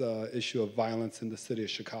this issue of violence in the city of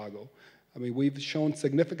Chicago. I mean, we've shown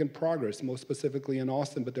significant progress, most specifically in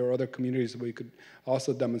Austin, but there are other communities where we could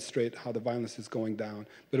also demonstrate how the violence is going down.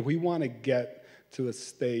 But if we want to get to a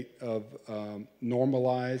state of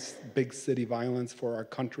normalized big city violence for our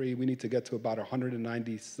country, we need to get to about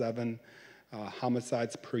 197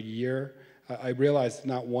 homicides per year. I realize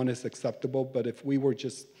not one is acceptable, but if we were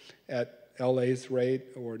just at LA's rate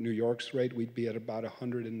or New York's rate, we'd be at about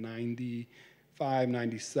 195,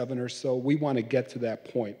 97 or so. We want to get to that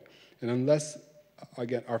point. And unless,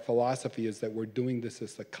 again, our philosophy is that we're doing this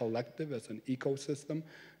as a collective, as an ecosystem,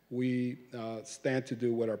 we stand to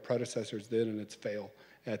do what our predecessors did, and it's fail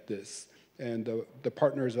at this. And the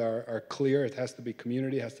partners are clear. It has to be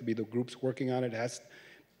community, it has to be the groups working on it,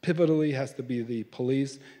 pivotally has to be the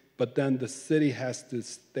police, but then the city has to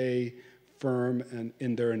stay firm and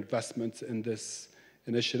in their investments in this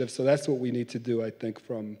initiative. So that's what we need to do, I think,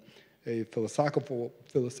 from a philosophical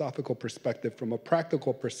perspective. From a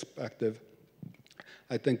practical perspective,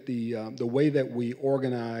 I think the way that we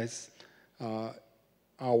organize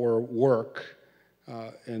our work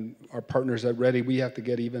and our partners at READI, we have to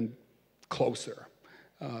get even closer.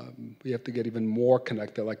 We have to get even more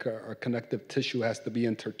connected, like our connective tissue has to be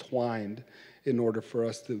intertwined in order for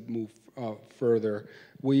us to move further.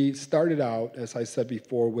 We started out, as I said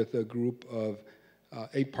before, with a group of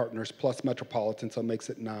 8 partners plus Metropolitan, so it makes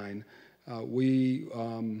it 9.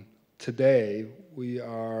 Today, we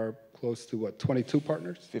are close to, 22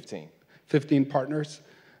 partners? 15. 15 partners,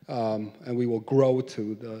 and we will grow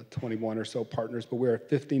to the 21 or so partners, but we're at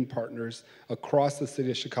 15 partners across the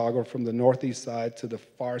city of Chicago, from the northeast side to the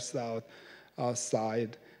far south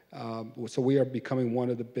side. So we are becoming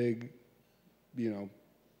one of the big,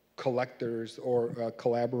 collectors or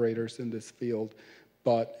collaborators in this field.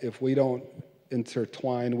 But if we don't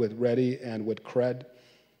intertwine with READI and with CRED,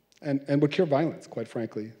 and with Cure Violence, quite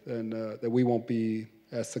frankly, then that we won't be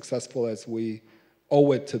as successful as we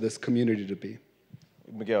owe it to this community to be.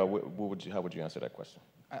 Miguel, how would you answer that question?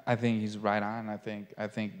 I think he's right on. I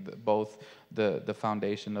think both the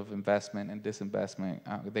foundation of investment and disinvestment,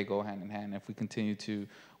 they go hand in hand. If we continue to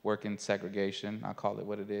work in segregation, I'll call it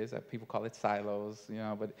what it is. People call it silos, you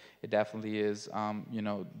know, but it definitely is, you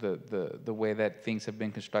know, the way that things have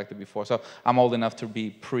been constructed before. So I'm old enough to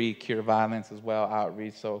be pre-Cure Violence as well,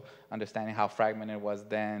 outreach, so understanding how fragmented it was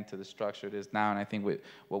then to the structure it is now. And I think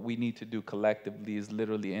what we need to do collectively is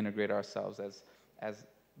literally integrate ourselves as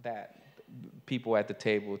that people at the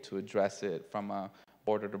table to address it from a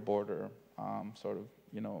border-to-border sort of,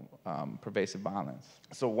 you know, pervasive violence.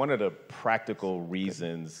 So one of the practical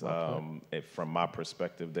reasons, from my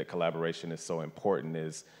perspective, that collaboration is so important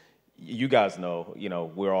is, you guys know, you know,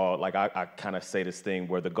 we're all, like I kind of say this thing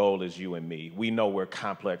where the goal is you and me. We know we're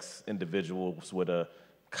complex individuals with a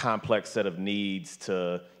complex set of needs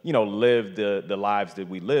to, you know, live the lives that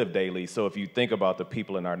we live daily. So if you think about the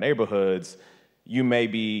people in our neighborhoods, you may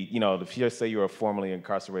be, you know, if you say you're a formerly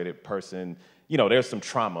incarcerated person, you know, there's some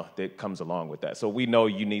trauma that comes along with that. So we know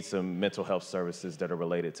you need some mental health services that are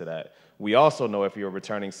related to that. We also know if you're a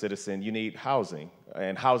returning citizen, you need housing,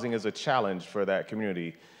 and housing is a challenge for that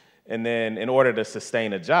community. And then in order to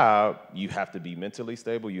sustain a job, you have to be mentally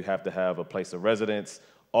stable, you have to have a place of residence.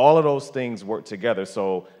 All of those things work together.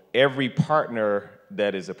 So every partner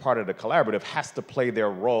that is a part of the collaborative has to play their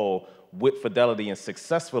role with fidelity and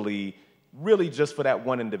successfully, really just for that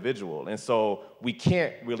one individual. And so we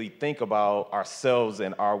can't really think about ourselves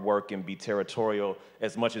and our work and be territorial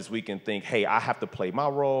as much as we can think, hey, I have to play my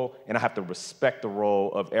role and I have to respect the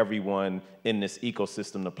role of everyone in this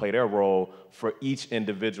ecosystem to play their role for each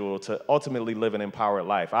individual to ultimately live an empowered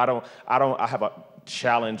life. I have a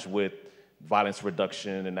challenge with violence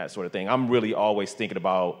reduction and that sort of thing. I'm really always thinking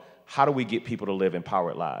about how do we get people to live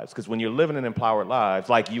empowered lives? Because when you're living in empowered lives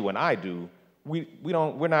like you and I do,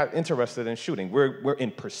 we're not interested in shooting. We're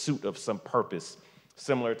in pursuit of some purpose,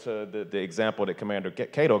 similar to the example that Commander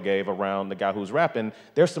Cato gave around the guy who's rapping.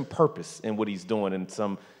 There's some purpose in what he's doing and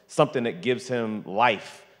something that gives him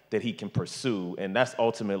life that he can pursue, and that's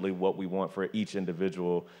ultimately what we want for each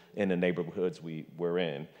individual in the neighborhoods we're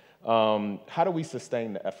in. How do we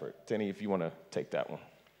sustain the effort? Teny, if you want to take that one.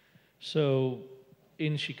 So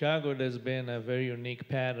in Chicago, there's been a very unique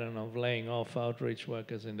pattern of laying off outreach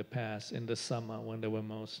workers in the past, in the summer when they were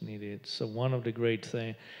most needed. So one of the great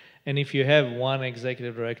things, and if you have one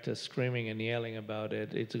executive director screaming and yelling about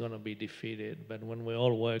it, it's going to be defeated. But when we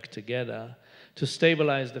all work together to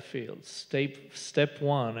stabilize the field, step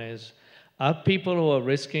one is our people who are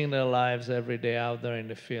risking their lives every day out there in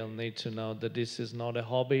the field need to know that this is not a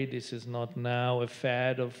hobby, this is not now a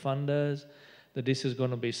fad of funders, that this is going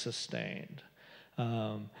to be sustained.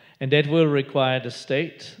 And that will require the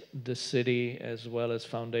state, the city, as well as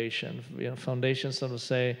foundation. You know, foundations sort of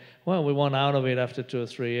say, well, we want out of it after 2 or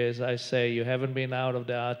 3 years. I say, you haven't been out of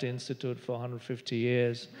the Art Institute for 150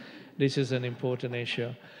 years. This is an important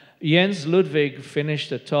issue. Jens Ludwig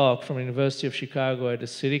finished a talk from the University of Chicago at the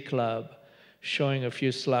City Club showing a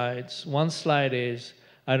few slides. One slide is,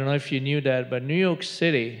 I don't know if you knew that, but New York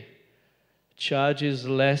City charges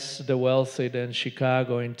less the wealthy than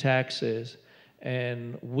Chicago in taxes,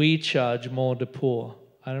 and we charge more the poor.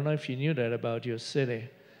 I don't know if you knew that about your city.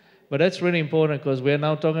 But that's really important because we're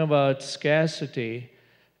now talking about scarcity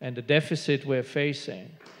and the deficit we're facing.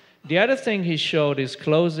 The other thing he showed, his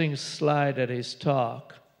closing slide at his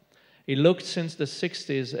talk, he looked since the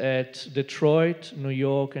 60s at Detroit, New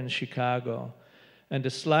York, and Chicago. And the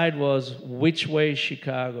slide was, which way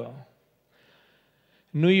Chicago?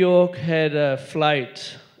 New York had a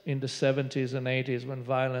flight in the 70s and 80s when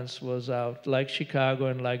violence was out, like Chicago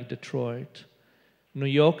and like Detroit. New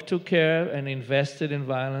York took care and invested in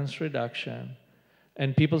violence reduction,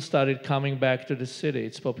 and people started coming back to the city.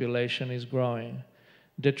 Its population is growing.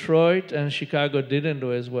 Detroit and Chicago didn't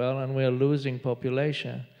do as well, and we're losing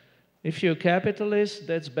population. If you're a capitalist,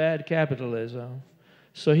 that's bad capitalism.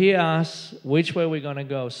 So he asks, which way we're going to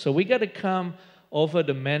go? So we got to come over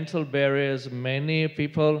the mental barriers. Many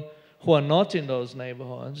people who are not in those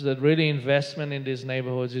neighborhoods, that really investment in these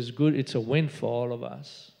neighborhoods is good. It's a win for all of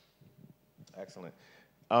us. Excellent.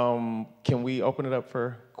 Can we open it up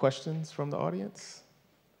for questions from the audience?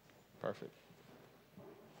 Perfect.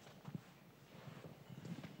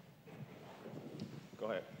 Go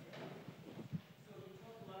ahead. So you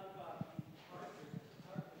talked a lot about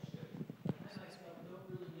partnership, and I don't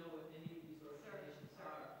really know what any of these organizations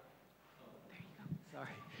are. There you go.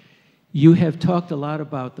 Sorry. You have talked a lot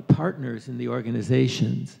about the partners in the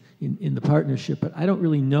organizations, in the partnership, but I don't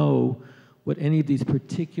really know what any of these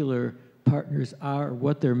particular partners are or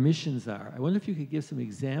what their missions are. I wonder if you could give some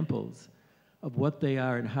examples of what they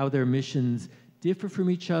are and how their missions differ from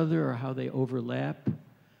each other or how they overlap.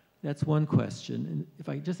 That's one question. And if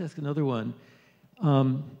I could just ask another one,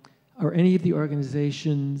 are any of the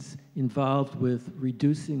organizations involved with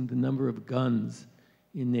reducing the number of guns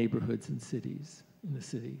in neighborhoods and cities, in the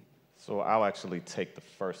city? So I'll actually take the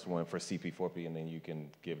first one for CP4P, and then you can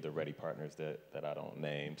give the READI partners that I don't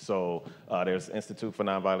name. So there's Institute for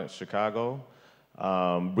Nonviolence Chicago.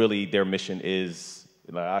 Really, their mission is,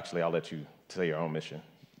 actually, I'll let you say your own mission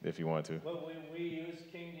if you want to. Well, we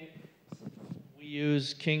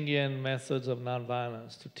use Kingian methods of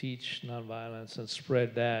nonviolence to teach nonviolence and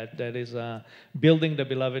spread that. That is building the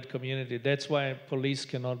beloved community. That's why police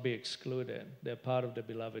cannot be excluded. They're part of the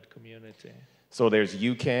beloved community. So there's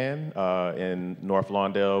UCAN in North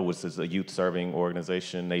Lawndale, which is a youth-serving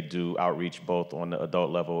organization. They do outreach both on the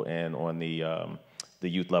adult level and on the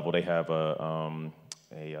youth level. They have a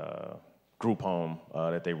group home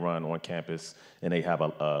that they run on campus, and they have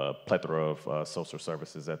a plethora of social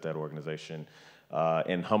services at that organization.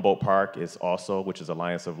 In Humboldt Park is also, which is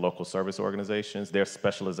Alliance of Local Service Organizations. Their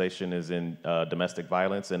specialization is in domestic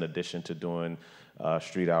violence, in addition to doing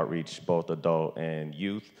street outreach, both adult and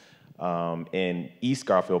youth. In East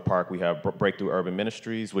Garfield Park, we have Breakthrough Urban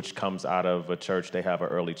Ministries, which comes out of a church. They have an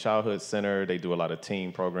early childhood center. They do a lot of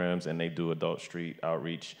teen programs, and they do adult street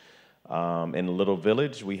outreach. In Little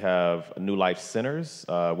Village, we have New Life Centers,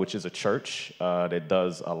 which is a church that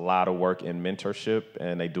does a lot of work in mentorship,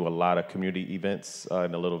 and they do a lot of community events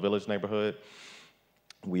in the Little Village neighborhood.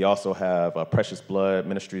 We also have Precious Blood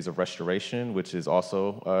Ministries of Restoration, which is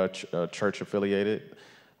also church affiliated.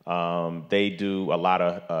 They do a lot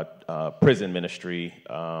of prison ministry,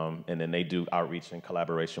 and then they do outreach in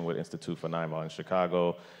collaboration with Institute for Nonviolence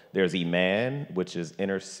Chicago. There's Iman, which is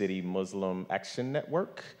Inner City Muslim Action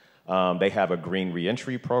Network. They have a green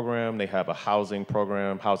reentry program. They have a housing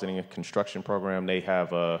program, housing and construction program. They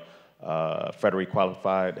have a federally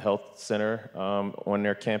qualified health center on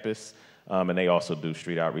their campus, and they also do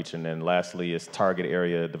street outreach. And then lastly is Target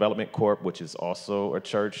Area Development Corp., which is also a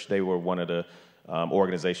church. They were one of the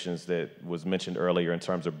organizations that was mentioned earlier in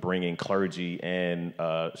terms of bringing clergy and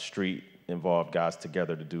street-involved guys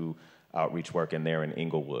together to do outreach work in there in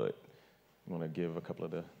Inglewood. You want to give a couple of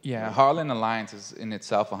the... Yeah, Heartland Alliance is in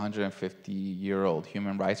itself a 150-year-old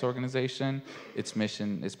human rights organization. Its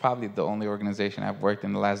mission is probably the only organization I've worked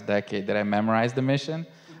in the last decade that I memorized the mission,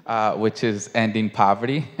 which is ending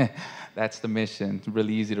poverty. That's the mission. It's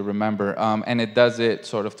really easy to remember. And it does it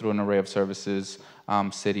sort of through an array of services,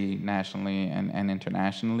 city, nationally, and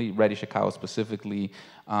internationally. READI Chicago specifically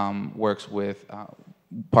works with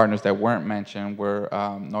partners that weren't mentioned were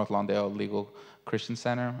North Lawndale Legal Christian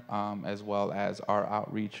Center, as well as our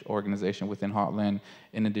outreach organization within Heartland,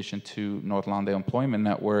 in addition to North Lawndale Employment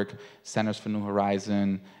Network, Centers for New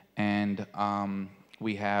Horizon, and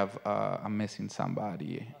we have, I'm missing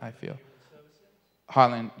somebody, I feel.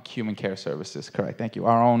 Heartland Human Care Services, correct, thank you.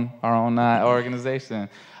 Our own organization.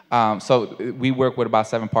 So we work with about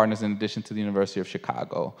 7 partners in addition to the University of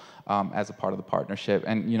Chicago as a part of the partnership.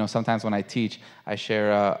 And you know, sometimes when I teach, I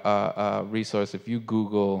share a resource. If you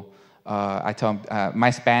Google, I tell them, my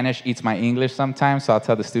Spanish eats my English sometimes, so I'll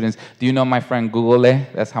tell the students, do you know my friend Google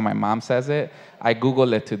it? That's how my mom says it. I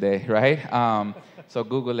Google it today, right? So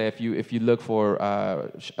Google it. If you look for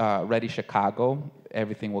READI Chicago,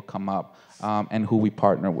 everything will come up, and who we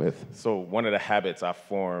partner with. So one of the habits I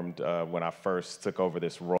formed when I first took over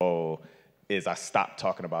this role is I stopped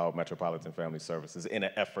talking about Metropolitan Family Services in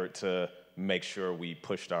an effort to make sure we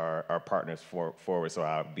pushed our partners forward. So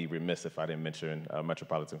I'd be remiss if I didn't mention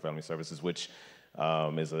Metropolitan Family Services, which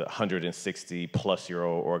is a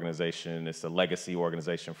 160-plus-year-old organization. It's a legacy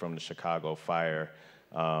organization from the Chicago fire,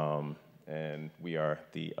 and we are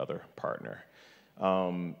the other partner.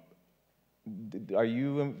 Are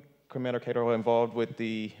you, Commander Cato, involved with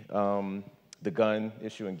the gun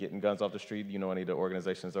issue and getting guns off the street? Do you know any of the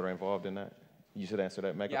organizations that are involved in that? You should answer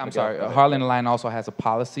that, Megan. Yeah, I'm sorry. Heartland Alliance also has a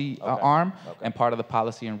policy arm, and part of the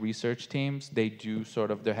policy and research teams, they do sort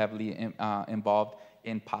of, they're heavily involved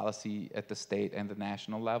in policy at the state and the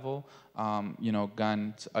national level. You know,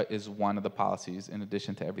 guns is one of the policies in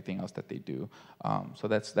addition to everything else that they do. So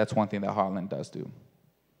that's one thing that Heartland does do.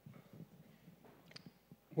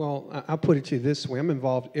 Well, I'll put it to you this way. I'm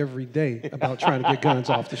involved every day about trying to get guns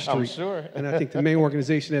off the street. I'm sure. And I think the main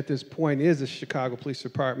organization at this point is the Chicago Police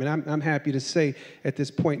Department. I'm happy to say at this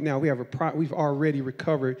point now we've already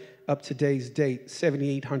recovered, up to today's date,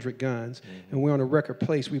 7,800 guns. Mm-hmm. And we're on a record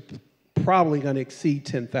place. We're probably going to exceed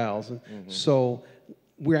 10,000. Mm-hmm. So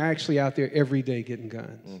we're actually out there every day getting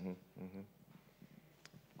guns. Mm-hmm. Mm-hmm.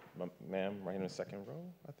 Ma'am, right in the second row,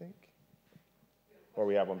 I think. Or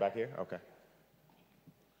we have one back here? Okay.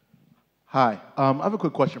 Hi, I have a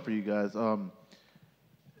quick question for you guys.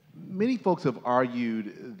 Many folks have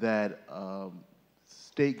argued that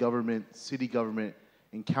state government, city government,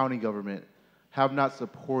 and county government have not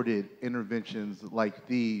supported interventions like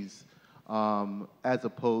these, as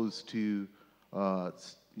opposed to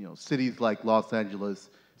cities like Los Angeles,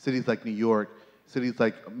 cities like New York, cities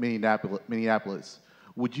like Minneapolis.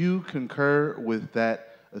 Would you concur with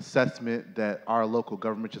that assessment that our local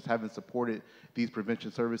government just haven't supported these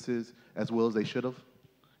prevention services as well as they should have,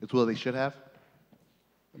 as well as they should have?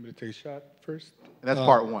 I'm going to take a shot first. And that's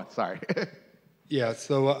part one, sorry. Yeah,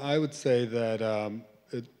 so I would say that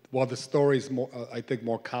while the story is more, I think,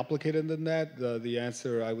 more complicated than that, the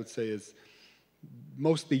answer I would say is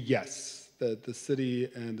mostly yes. The city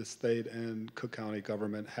and the state and Cook County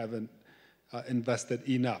government haven't invested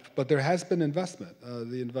enough. But there has been investment.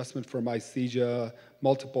 The investment from ICEJA,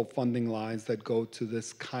 multiple funding lines that go to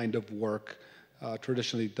this kind of work,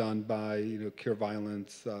 traditionally done by Cure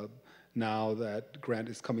Violence. Now that grant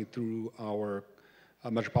is coming through our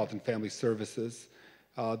Metropolitan Family Services.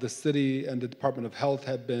 The city and the Department of Health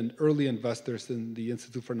have been early investors in the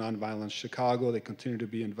Institute for Nonviolence Chicago. They continue to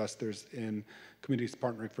be investors in Communities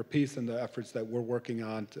Partnering for Peace and the efforts that we're working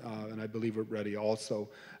on, and I believe we're ready also.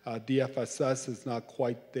 DFSS is not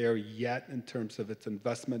quite there yet in terms of its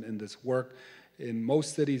investment in this work. In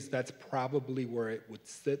most cities, that's probably where it would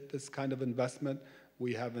sit, this kind of investment.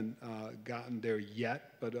 We haven't gotten there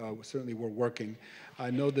yet, but certainly we're working. I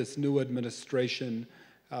know this new administration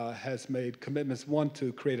has made commitments, one,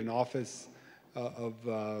 to create an office of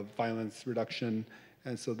violence reduction,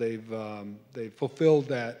 and so they've fulfilled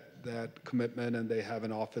that commitment, and they have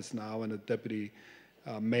an office now and a deputy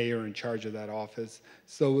mayor in charge of that office.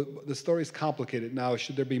 So the story is complicated. Now,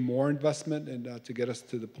 should there be more investment and to get us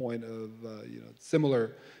to the point of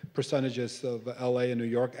similar percentages of LA and New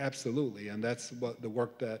York? Absolutely, and that's what the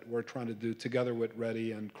work that we're trying to do together with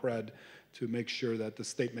READI and CRED to make sure that the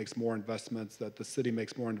state makes more investments, that the city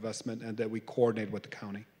makes more investment, and that we coordinate with the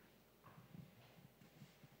county.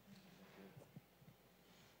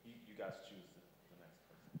 You guys choose the next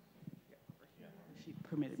person. She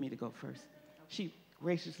permitted me to go first. She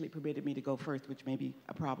graciously permitted me to go first, which may be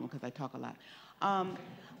a problem because I talk a lot.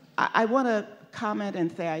 I want to comment and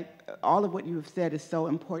say all of what you have said is so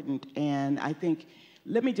important, and I think,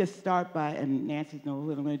 let me just start by, and Nancy knows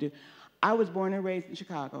what I'm going to do. I was born and raised in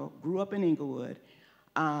Chicago, grew up in Inglewood.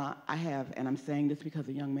 I have, and I'm saying this because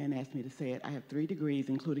a young man asked me to say it, I have 3 degrees,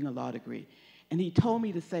 including a law degree. And he told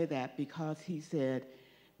me to say that because he said,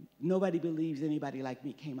 nobody believes anybody like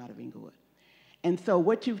me came out of Inglewood. And so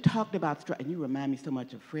what you've talked about, and you remind me so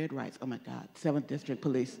much of Fred Rice, oh my God, 7th District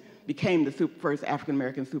Police, became the first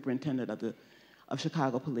African-American superintendent of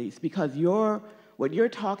Chicago Police, because what you're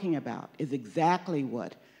talking about is exactly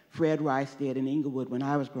what Fred Rice did in Inglewood when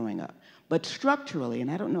I was growing up. But structurally,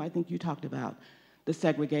 and I don't know, I think you talked about the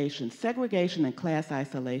segregation and class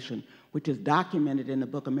isolation, which is documented in the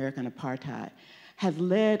book American Apartheid, has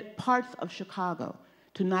led parts of Chicago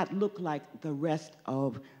to not look like the rest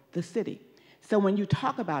of the city. So when you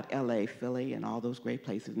talk about LA, Philly, and all those great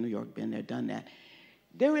places, New York, been there, done that,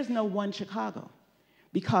 there is no one Chicago.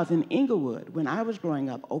 Because in Inglewood, when I was growing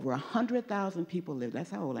up, over 100,000 people lived,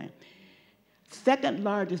 that's how old I am. Second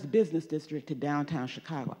largest business district to downtown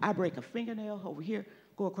Chicago. I break a fingernail over here,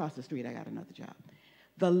 go across the street, I got another job.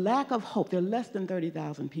 The lack of hope, there are less than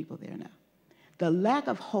 30,000 people there now. The lack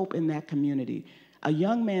of hope in that community, a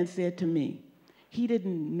young man said to me, he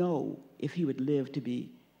didn't know if he would live to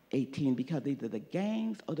be 18 because either the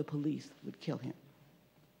gangs or the police would kill him.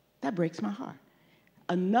 That breaks my heart.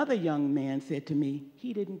 Another young man said to me,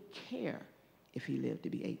 he didn't care if he lived to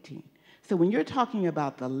be 18. So when you're talking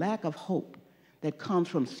about the lack of hope that comes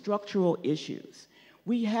from structural issues,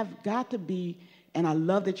 we have got to be, and I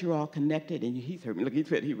love that you're all connected, and he's heard me, look,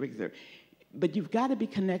 Rick's there, but you've got to be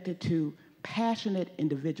connected to passionate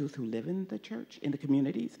individuals who live in the church, in the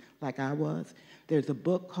communities, like I was. There's a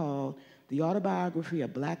book called The Autobiography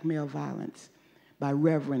of Black Male Violence by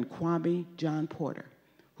Reverend Kwame John Porter,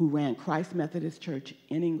 who ran Christ Methodist Church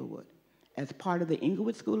in Inglewood as part of the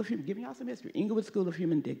Inglewood School of Human, giving y'all some history, Inglewood School of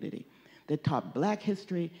Human Dignity, that taught black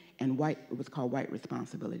history and white, it was called white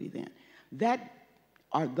responsibility then.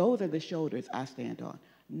 Those are the shoulders I stand on.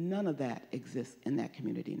 None of that exists in that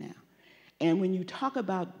community now. And when you talk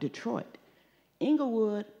about Detroit,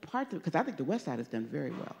 Inglewood, parts of, because I think the West Side has done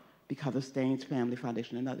very well because of Staines Family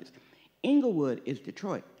Foundation and others. Inglewood is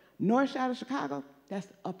Detroit. North Side of Chicago, that's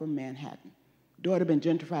Upper Manhattan. Daughter been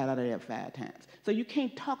gentrified out of there 5 times. So you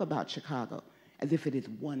can't talk about Chicago as if it is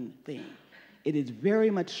one thing. It is very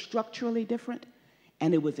much structurally different,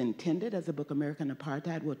 and it was intended, as the book American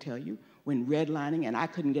Apartheid will tell you, when redlining, and I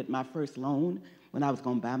couldn't get my first loan when I was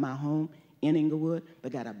going to buy my home in Inglewood,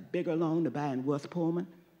 but got a bigger loan to buy in West Pullman.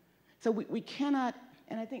 So we cannot,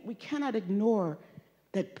 and I think we cannot ignore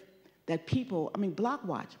that people, I mean, block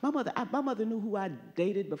watch. My mother knew who I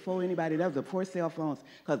dated before anybody else, before cell phones,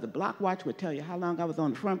 because the block watch would tell you how long I was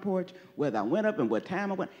on the front porch, whether I went up and what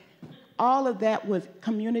time I went. All of that was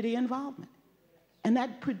community involvement. And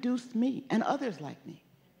that produced me and others like me.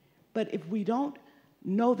 But if we don't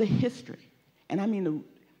know the history, and I mean,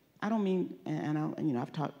 I don't mean, and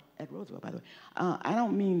I've taught at Roosevelt, by the way, I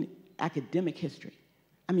don't mean academic history.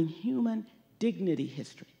 I mean human dignity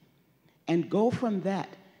history. And go from that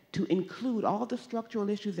to include all the structural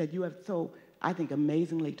issues that you have so, I think,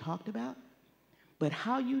 amazingly talked about, but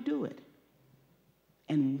how you do it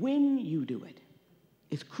and when you do it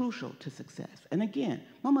is crucial to success. And again,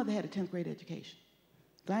 my mother had a 10th grade education.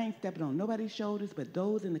 So I ain't stepping on nobody's shoulders but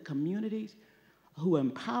those in the communities who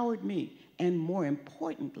empowered me and, more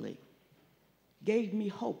importantly, gave me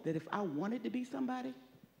hope that if I wanted to be somebody,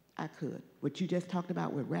 I could. What you just talked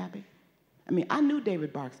about with rapping. I mean, I knew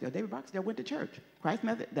David Barksdale. David Barksdale went to church. Christ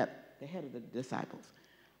Method, the head of the disciples.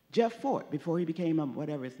 Jeff Fort, before he became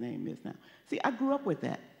whatever his name is now. See, I grew up with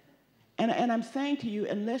that. And I'm saying to you,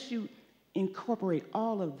 unless you incorporate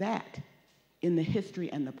all of that in the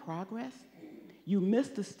history and the progress, you miss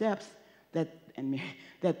the steps that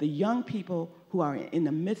the young people who are in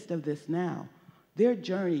the midst of this now, their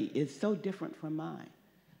journey is so different from mine.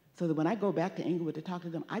 So that when I go back to Inglewood to talk to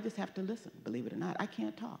them, I just have to listen, believe it or not. I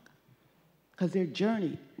can't talk. Because their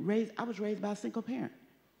journey, I was raised by a single parent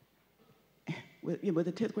with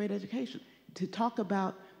a 10th grade education. To talk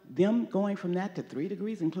about them going from that to 3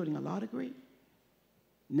 degrees, including a law degree,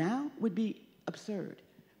 now would be absurd.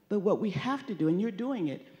 But what we have to do, and you're doing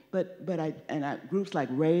it, but groups like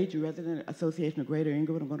RAGE, Resident Association of Greater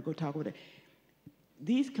Inglewood, I'm going to go talk with it.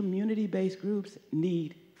 These community-based groups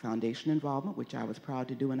need foundation involvement, which I was proud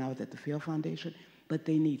to do when I was at the Field Foundation, but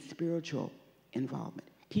they need spiritual involvement.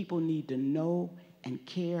 People need to know and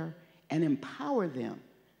care and empower them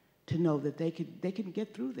to know that they can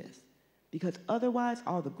get through this. Because otherwise,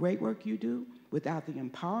 all the great work you do without the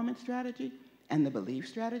empowerment strategy and the belief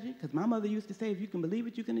strategy, because my mother used to say, if you can believe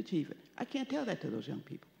it, you can achieve it. I can't tell that to those young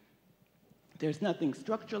people. There's nothing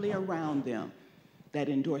structurally around them that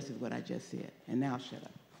endorses what I just said. And now shut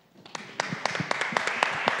up.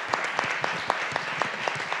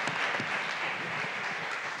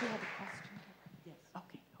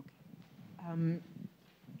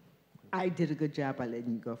 I did a good job by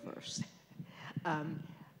letting you go first.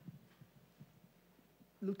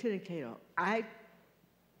 Lieutenant Cato, I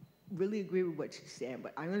really agree with what she's saying,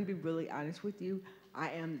 but I'm going to be really honest with you. I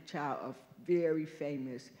am the child of very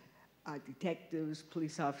famous detectives,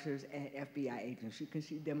 police officers, and FBI agents. You can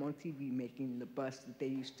see them on TV making the bust that they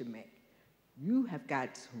used to make. You have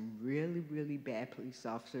got some really, really bad police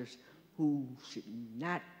officers who should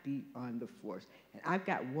not be on the force. And I've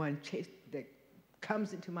got one that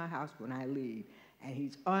comes into my house when I leave, and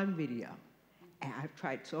he's on video. And I've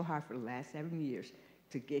tried so hard for the last 7 years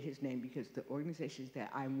to get his name because the organizations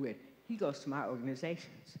that I'm with, he goes to my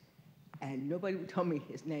organizations. And nobody would tell me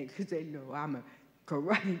his name because they know I'm a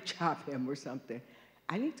karate chop him or something.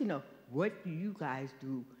 I need to know, what do you guys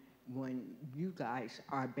do when you guys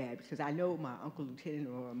are bad? Because I know my uncle lieutenant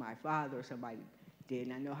or my father or somebody did,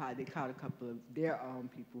 and I know how they caught a couple of their own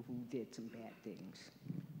people who did some bad things.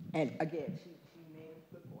 And again, she made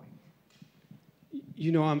a good point.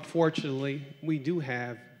 You know, unfortunately, we do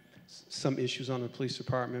have some issues on the police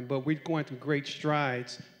department, but we're going through great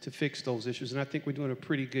strides to fix those issues, and I think we're doing a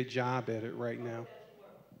pretty good job at it right now.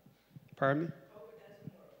 Pardon me?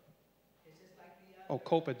 Oh,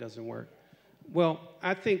 COPA doesn't work. Well,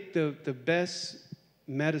 I think the best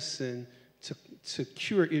medicine to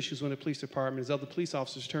cure issues in the police department is other police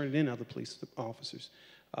officers turning in other police officers.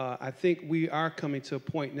 I think we are coming to a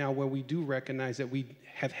point now where we do recognize that we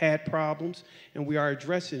have had problems and we are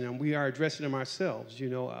addressing them. We are addressing them ourselves. You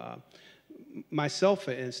know, myself,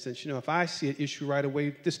 for instance, you know, if I see an issue right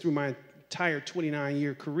away, this through my entire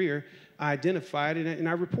 29-year career, I identified it and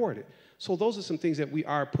I report it. So those are some things that we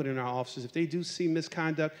are putting in our officers. If they do see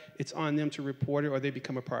misconduct, it's on them to report it or they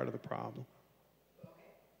become a part of the problem.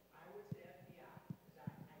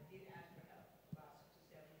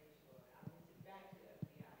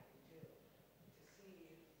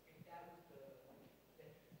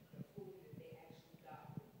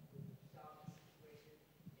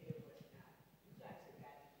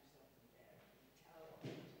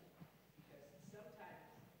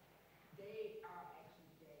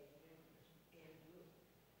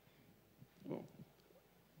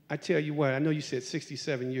 I tell you what, I know you said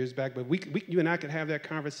 67 years back, but you and I could have that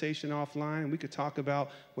conversation offline, and we could talk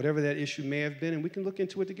about whatever that issue may have been, and we can look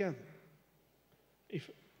into it together.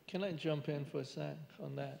 Can I jump in for a sec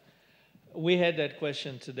on that? We had that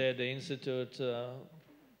question today at the Institute.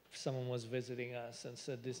 Someone was visiting us and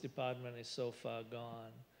said, this department is so far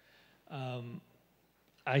gone.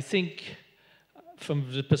 I think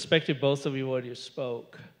from the perspective, both of you, what you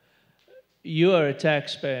spoke, you are a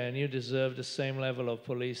taxpayer and you deserve the same level of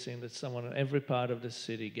policing that someone in every part of the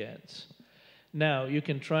city gets. Now, you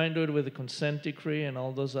can try and do it with a consent decree and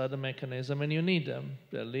all those other mechanisms, and you need them.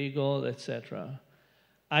 They're legal, etc.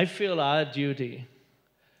 I feel our duty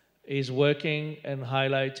is working and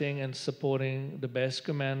highlighting and supporting the best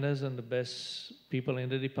commanders and the best people in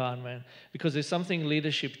the department, because there's something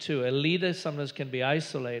leadership too. A leader sometimes can be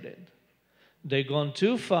isolated. They've gone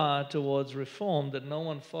too far towards reform that no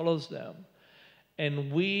one follows them.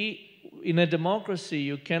 And in a democracy,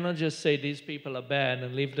 you cannot just say these people are bad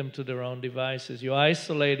and leave them to their own devices. You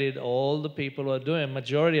isolated all the people who are doing,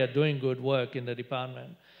 majority are doing good work in the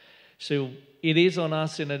department. So it is on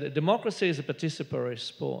us. Democracy is a participatory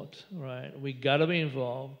sport, right? We got to be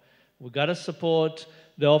involved. We got to support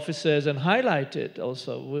the officers and highlight it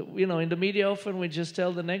also. In the media often we just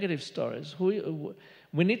tell the negative stories.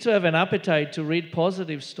 We need to have an appetite to read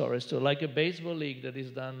positive stories too, like a baseball league that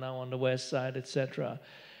is done now on the West Side, etc.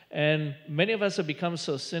 And many of us have become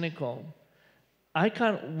so cynical.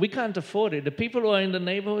 We can't afford it. The people who are in the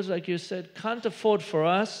neighborhoods, like you said, can't afford for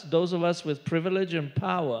us, those of us with privilege and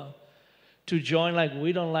power, to join like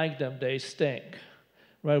we don't like them, they stink.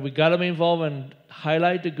 Right? We got to be involved and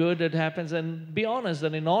highlight the good that happens, and be honest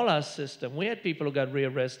that in all our system, we had people who got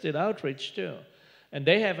rearrested, outreach too. And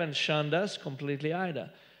they haven't shunned us completely either.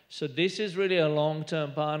 So this is really a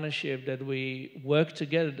long-term partnership that we work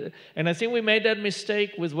together. And I think we made that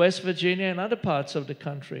mistake with West Virginia and other parts of the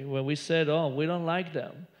country where we said, oh, we don't like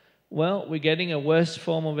them. Well, we're getting a worse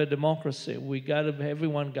form of a democracy.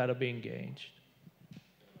 Everyone got to be engaged.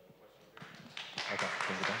 Okay,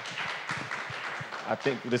 I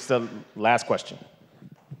think this is the last question.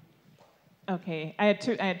 Okay, I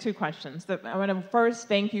had two questions. I want to first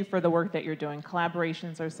thank you for the work that you're doing.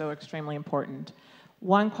 Collaborations are so extremely important.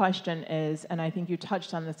 One question is, and I think you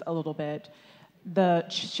touched on this a little bit,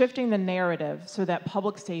 shifting the narrative so that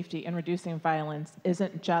public safety and reducing violence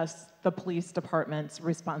isn't just the police department's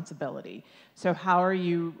responsibility. So how are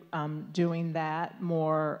you doing that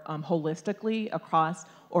more holistically across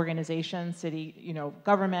organizations, city,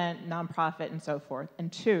 government, nonprofit, and so forth?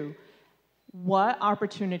 And two, what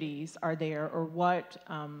opportunities are there, or what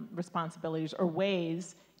responsibilities or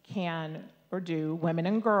ways can or do women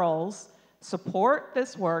and girls support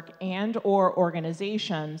this work and/or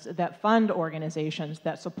organizations that fund organizations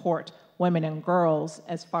that support women and girls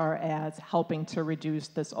as far as helping to reduce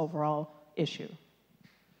this overall issue?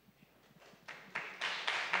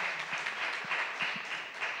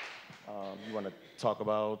 You want to talk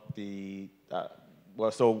about the,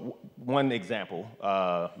 so one example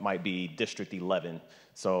might be District 11.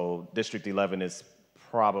 So District 11 is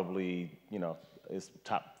probably, is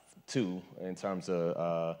top 2 in terms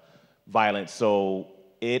of violence. So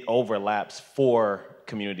it overlaps 4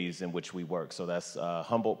 communities in which we work. So that's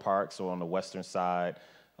Humboldt Park, so on the western side,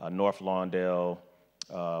 North Lawndale,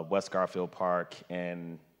 West Garfield Park,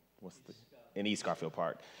 and East Garfield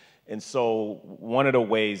Park. And so one of the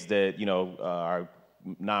ways that, our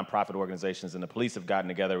nonprofit organizations and the police have gotten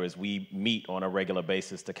together is we meet on a regular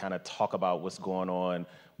basis to kind of talk about what's going on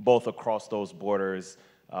both across those borders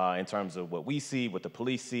in terms of what we see, what the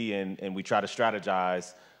police see, and we try to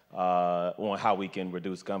strategize on how we can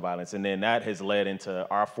reduce gun violence. And then that has led into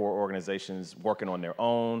our 4 organizations working on their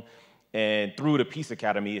own. And through the Peace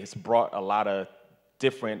Academy, it's brought a lot of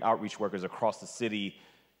different outreach workers across the city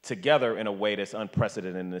together in a way that's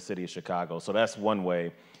unprecedented in the city of Chicago. So that's one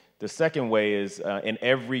way. The second way is in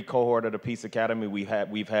every cohort of the Peace Academy, we've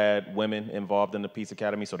had women involved in the Peace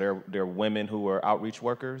Academy. So there are women who are outreach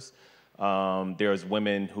workers. There's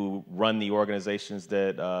women who run the organizations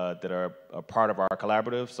that are a part of our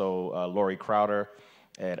collaborative. So Lori Crowder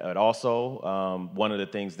at Also. One of the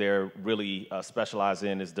things they're really specialized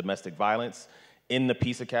in is domestic violence. In the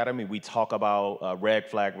Peace Academy, we talk about red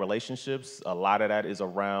flag relationships. A lot of that is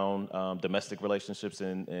around domestic relationships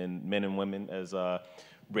in men and women, as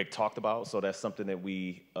Rick talked about. So that's something that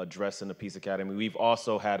we address in the Peace Academy. We've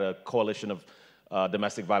also had a coalition of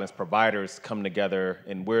domestic violence providers come together,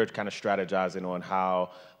 and we're kind of strategizing on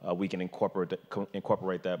how we can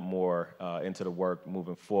incorporate that more into the work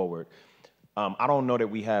moving forward. I don't know that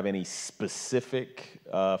we have any specific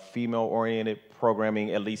female-oriented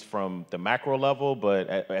programming, at least from the macro level, but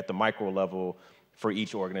at the micro level, for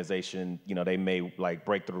each organization, they may like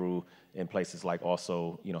break through in places like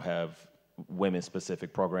also, have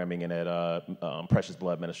women-specific programming, and at Precious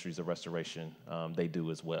Blood Ministries of Restoration, they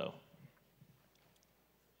do as well.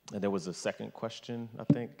 And there was a second question, I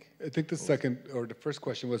think. I think the second, or the first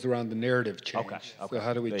question was around the narrative change. Okay. So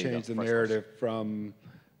how do we change the narrative from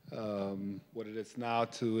what it is now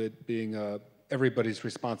to it being everybody's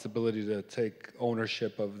responsibility to take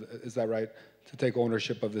ownership of, is that right? To take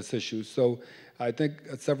ownership of this issue. So I think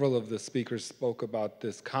several of the speakers spoke about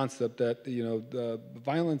this concept that, the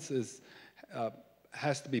violence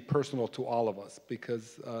has to be personal to all of us,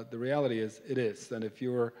 because the reality is it is. And if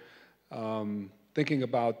you're thinking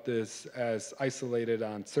about this as isolated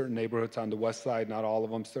on certain neighborhoods on the west side, not all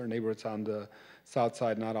of them, certain neighborhoods on the south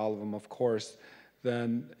side, not all of them, of course,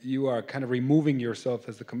 then you are kind of removing yourself,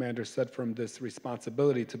 as the commander said, from this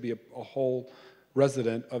responsibility to be a whole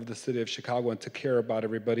resident of the city of Chicago and to care about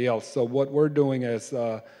everybody else. So what we're doing as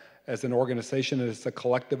an organization, and it's a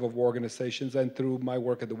collective of organizations, and through my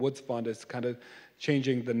work at the Woods Fund, is kind of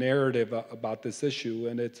changing the narrative about this issue.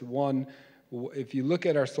 And it's one, if you look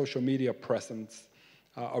at our social media presence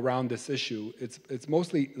around this issue, it's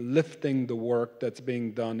mostly lifting the work that's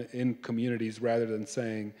being done in communities rather than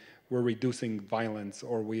saying we're reducing violence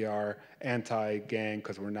or we are anti-gang,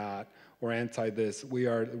 because we're not, or anti-this. We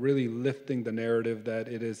are really lifting the narrative that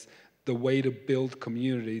it is the way to build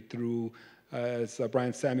community through, as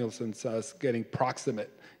Brian Samuelson says, getting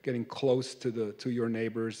proximate, getting close to your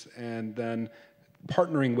neighbors, and then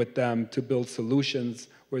partnering with them to build solutions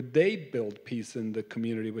where they build peace in the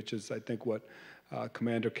community, which is, I think, what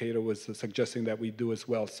Commander Cato was suggesting that we do as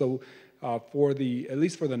well. So at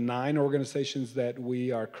least for the 9 organizations that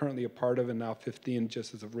we are currently a part of, and now 15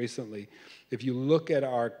 just as of recently, if you look at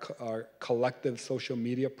our collective social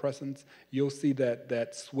media presence, you'll see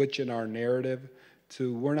that switch in our narrative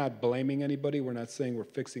to, we're not blaming anybody, we're not saying we're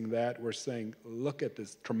fixing that, we're saying, look at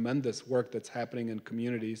this tremendous work that's happening in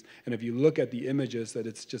communities, and if you look at the images, that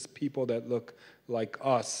it's just people that look like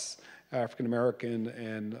us, African American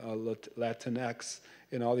and Latinx,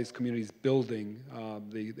 in all these communities building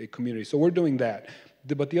the community. So we're doing that.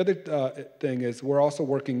 But the other thing is we're also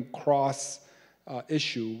working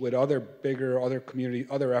cross-issue with other community,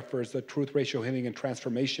 other efforts. The truth, racial healing, and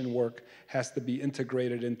transformation work has to be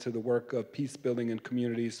integrated into the work of peace building in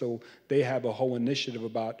communities. So they have a whole initiative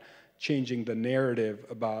about changing the narrative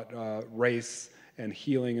about race and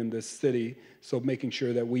healing in this city. So making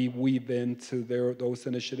sure that we weave into those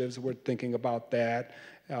initiatives. We're thinking about that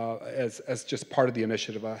as just part of the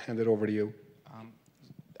initiative. I'll hand it over to you.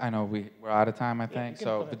 I know we're out of time, I think.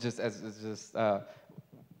 So, but just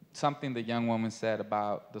something the young woman said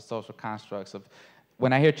about the social constructs of,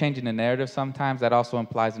 when I hear changing the narrative, sometimes that also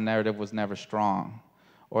implies the narrative was never strong,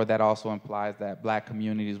 or that also implies that Black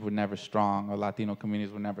communities were never strong, or Latino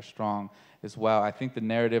communities were never strong as well. I think the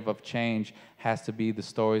narrative of change has to be the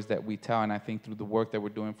stories that we tell, and I think through the work that we're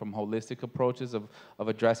doing from holistic approaches of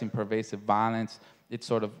addressing pervasive violence, it's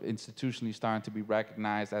sort of institutionally starting to be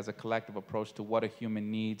recognized as a collective approach to what a human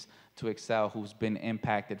needs to excel who's been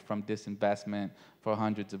impacted from disinvestment for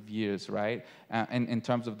hundreds of years, right? And in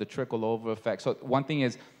terms of the trickle-over effect. So one thing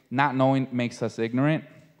is, not knowing makes us ignorant.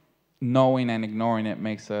 Knowing and ignoring it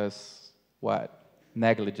makes us, what?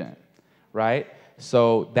 Negligent, right?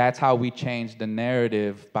 So that's how we change the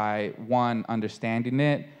narrative, by, one, understanding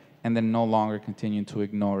it, and then no longer continuing to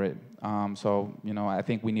ignore it. So, I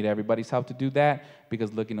think we need everybody's help to do that,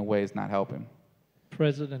 because looking away is not helping.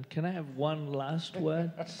 President, can I have one last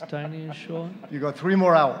word? It's tiny and short. You got 3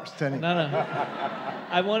 more hours, Teny. No.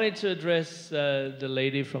 I wanted to address the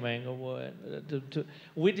lady from Englewood.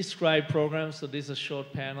 We describe programs, so these are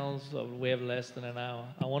short panels. So we have less than an hour.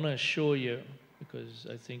 I want to assure you, because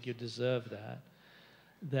I think you deserve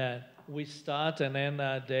that we start and end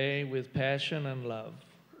our day with passion and love.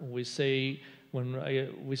 We say, when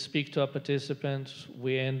we speak to our participants,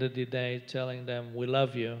 we end the day telling them, we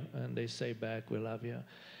love you, and they say back, we love you.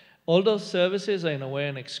 All those services are, in a way,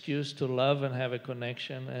 an excuse to love and have a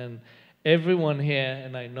connection, and everyone here,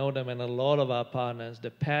 and I know them, and a lot of our partners,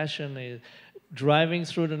 the passion is driving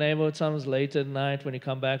through the neighborhood sometimes late at night when you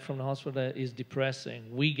come back from the hospital is depressing.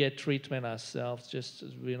 We get treatment ourselves, just,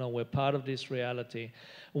 we're part of this reality.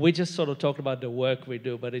 We just sort of talk about the work we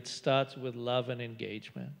do, but it starts with love and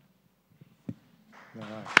engagement. All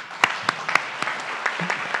right.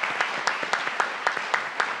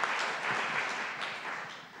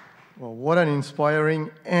 Well, what an inspiring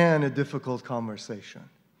and a difficult conversation.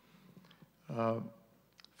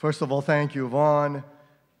 First of all, thank you, Vaughn,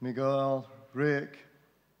 Miguel, Rick,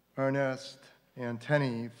 Ernest, and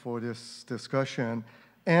Teny for this discussion.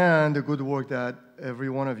 and the good work that every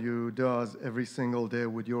one of you does every single day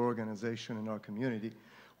with your organization in our community,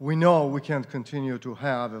 we know we can't continue to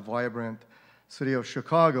have a vibrant city of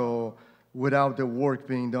Chicago without the work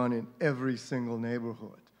being done in every single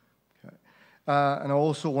neighborhood. Okay? And I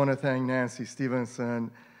also want to thank Nancy Stevenson,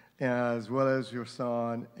 as well as your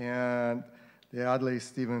son, and the Adlai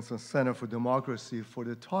Stevenson Center for Democracy for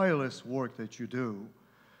the tireless work that you do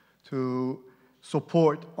to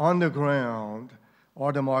support on the ground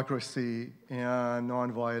our democracy and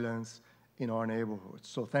nonviolence in our neighborhoods.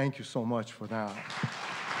 So thank you so much for that.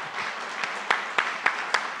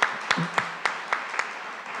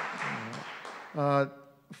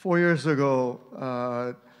 4 years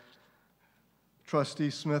ago, Trustee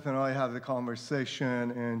Smith and I had the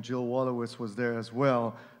conversation, and Jill Wolowitz was there as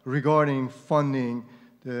well, regarding funding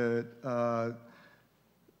the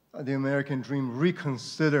American Dream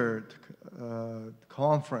Reconsidered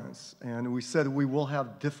conference. And we said we will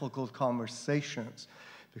have difficult conversations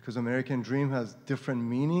because American Dream has different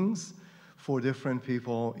meanings for different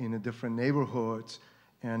people in the different neighborhoods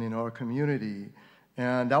and in our community.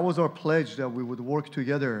 And that was our pledge, that we would work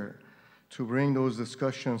together to bring those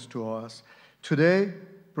discussions to us. Today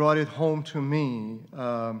brought it home to me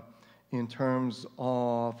in terms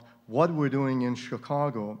of what we're doing in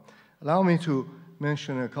Chicago. Allow me to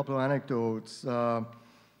mention a couple of anecdotes.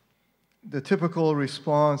 The typical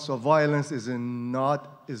response of violence is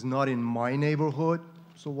not in my neighborhood,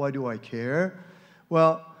 so why do I care?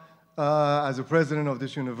 Well, as a president of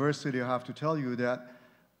this university, I have to tell you that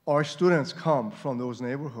our students come from those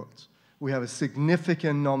neighborhoods. We have a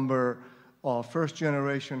significant number of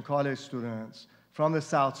first-generation college students from the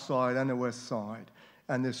South Side and the West Side.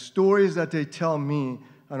 And the stories that they tell me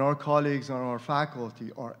and our colleagues and our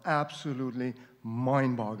faculty are absolutely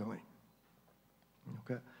mind-boggling.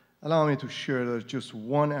 Okay? Allow me to share just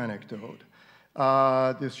one anecdote.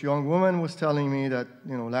 This young woman was telling me that,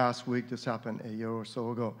 last week, this happened a year or so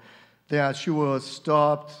ago, that she was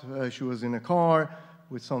stopped, she was in a car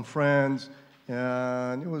with some friends,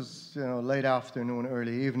 and it was late afternoon,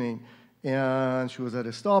 early evening, and she was at a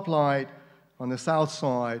stoplight on the south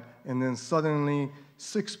side, and then suddenly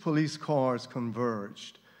 6 police cars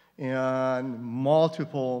converged, and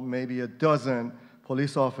multiple, maybe a dozen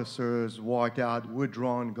police officers walked out with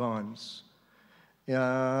drawn guns.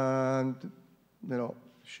 And,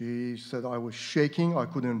 she said, I was shaking, I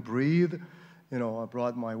couldn't breathe, I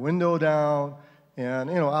brought my window down, and,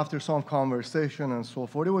 after some conversation and so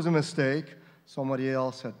forth, it was a mistake. Somebody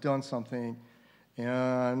else had done something.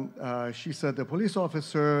 And she said the police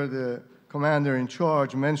officer, the commander in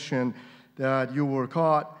charge, mentioned that you were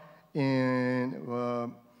caught in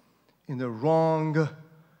the wrong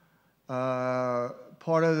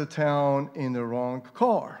part of the town in the wrong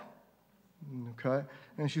car. Okay?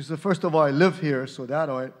 And she said, first of all, I live here, so that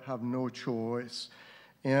I have no choice.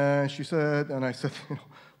 And she said, and I said,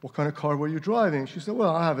 what kind of car were you driving? She said,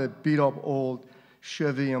 well, I have a beat-up old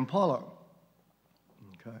Chevy Impala.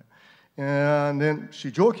 Okay. And then she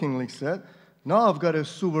jokingly said, now I've got a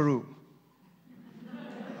Subaru.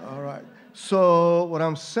 All right. So what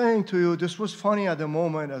I'm saying to you, this was funny at the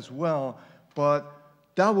moment as well, but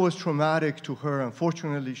that was traumatic to her.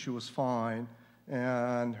 Unfortunately, she was fine,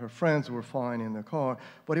 and her friends were fine in the car.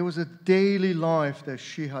 But it was a daily life that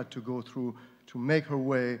she had to go through to make her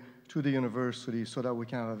way to the university so that we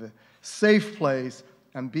can have a safe place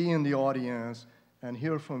and be in the audience and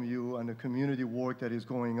hear from you and the community work that is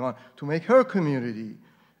going on to make her community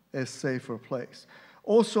a safer place.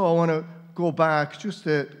 Also, I want to go back just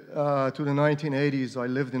to the 1980s. I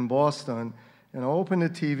lived in Boston, and I opened the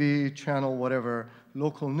TV channel, whatever,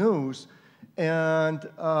 local news, and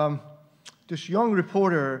this young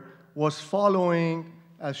reporter was following,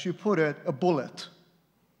 as she put it, a bullet.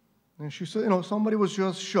 And she said, somebody was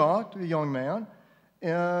just shot, a young man,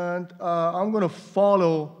 and I'm going to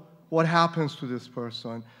follow what happens to this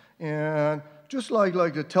person. And just like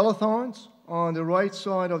the telethons, on the right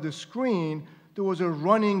side of the screen, there was a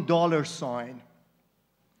running dollar sign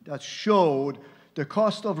that showed the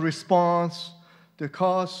cost of response, the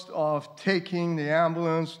cost of taking the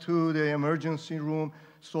ambulance to the emergency room,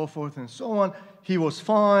 so forth and so on. He was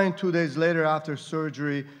fine. 2 days later, after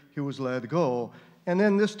surgery, he was let go. And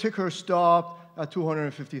then this ticker stopped at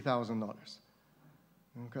 $250,000.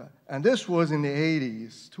 Okay. And this was in the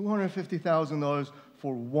 80s, $250,000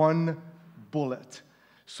 for one bullet.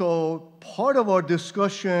 So part of our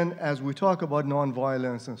discussion as we talk about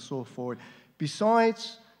nonviolence and so forth,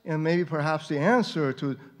 besides, and maybe perhaps the answer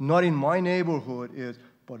to not in my neighborhood is,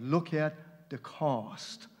 but look at the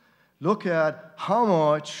cost. Look at how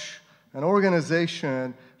much an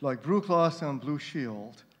organization like Blue Cross and Blue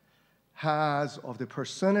Shield has of the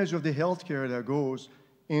percentage of the healthcare that goes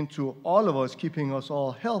into all of us, keeping us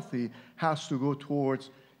all healthy, has to go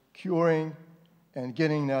towards curing and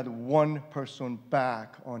getting that one person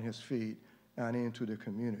back on his feet and into the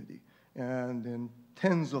community. And then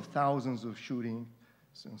tens of thousands of shootings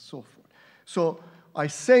and so forth. So I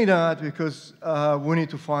say that because we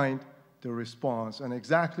need to find the response and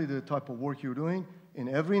exactly the type of work you're doing in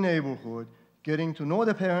every neighborhood, getting to know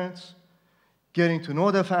the parents, getting to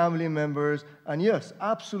know the family members, and yes,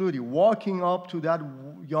 absolutely, walking up to that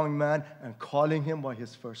young man and calling him by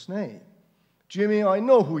his first name. Jimmy, I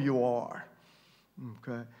know who you are.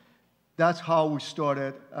 Okay? That's how we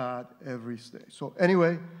started at every stage. So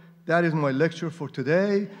anyway, that is my lecture for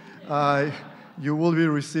today. You will be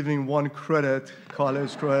receiving 1 credit,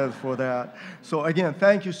 college credit for that. So again,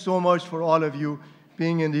 thank you so much for all of you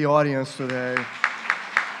being in the audience today.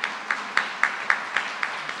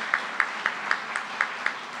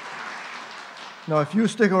 Now, if you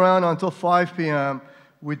stick around until 5 p.m.,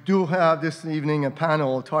 we do have this evening a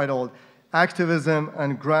panel titled Activism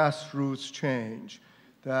and Grassroots Change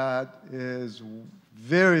that is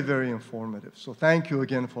very, very informative. So thank you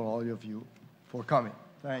again for all of you for coming.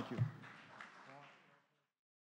 Thank you.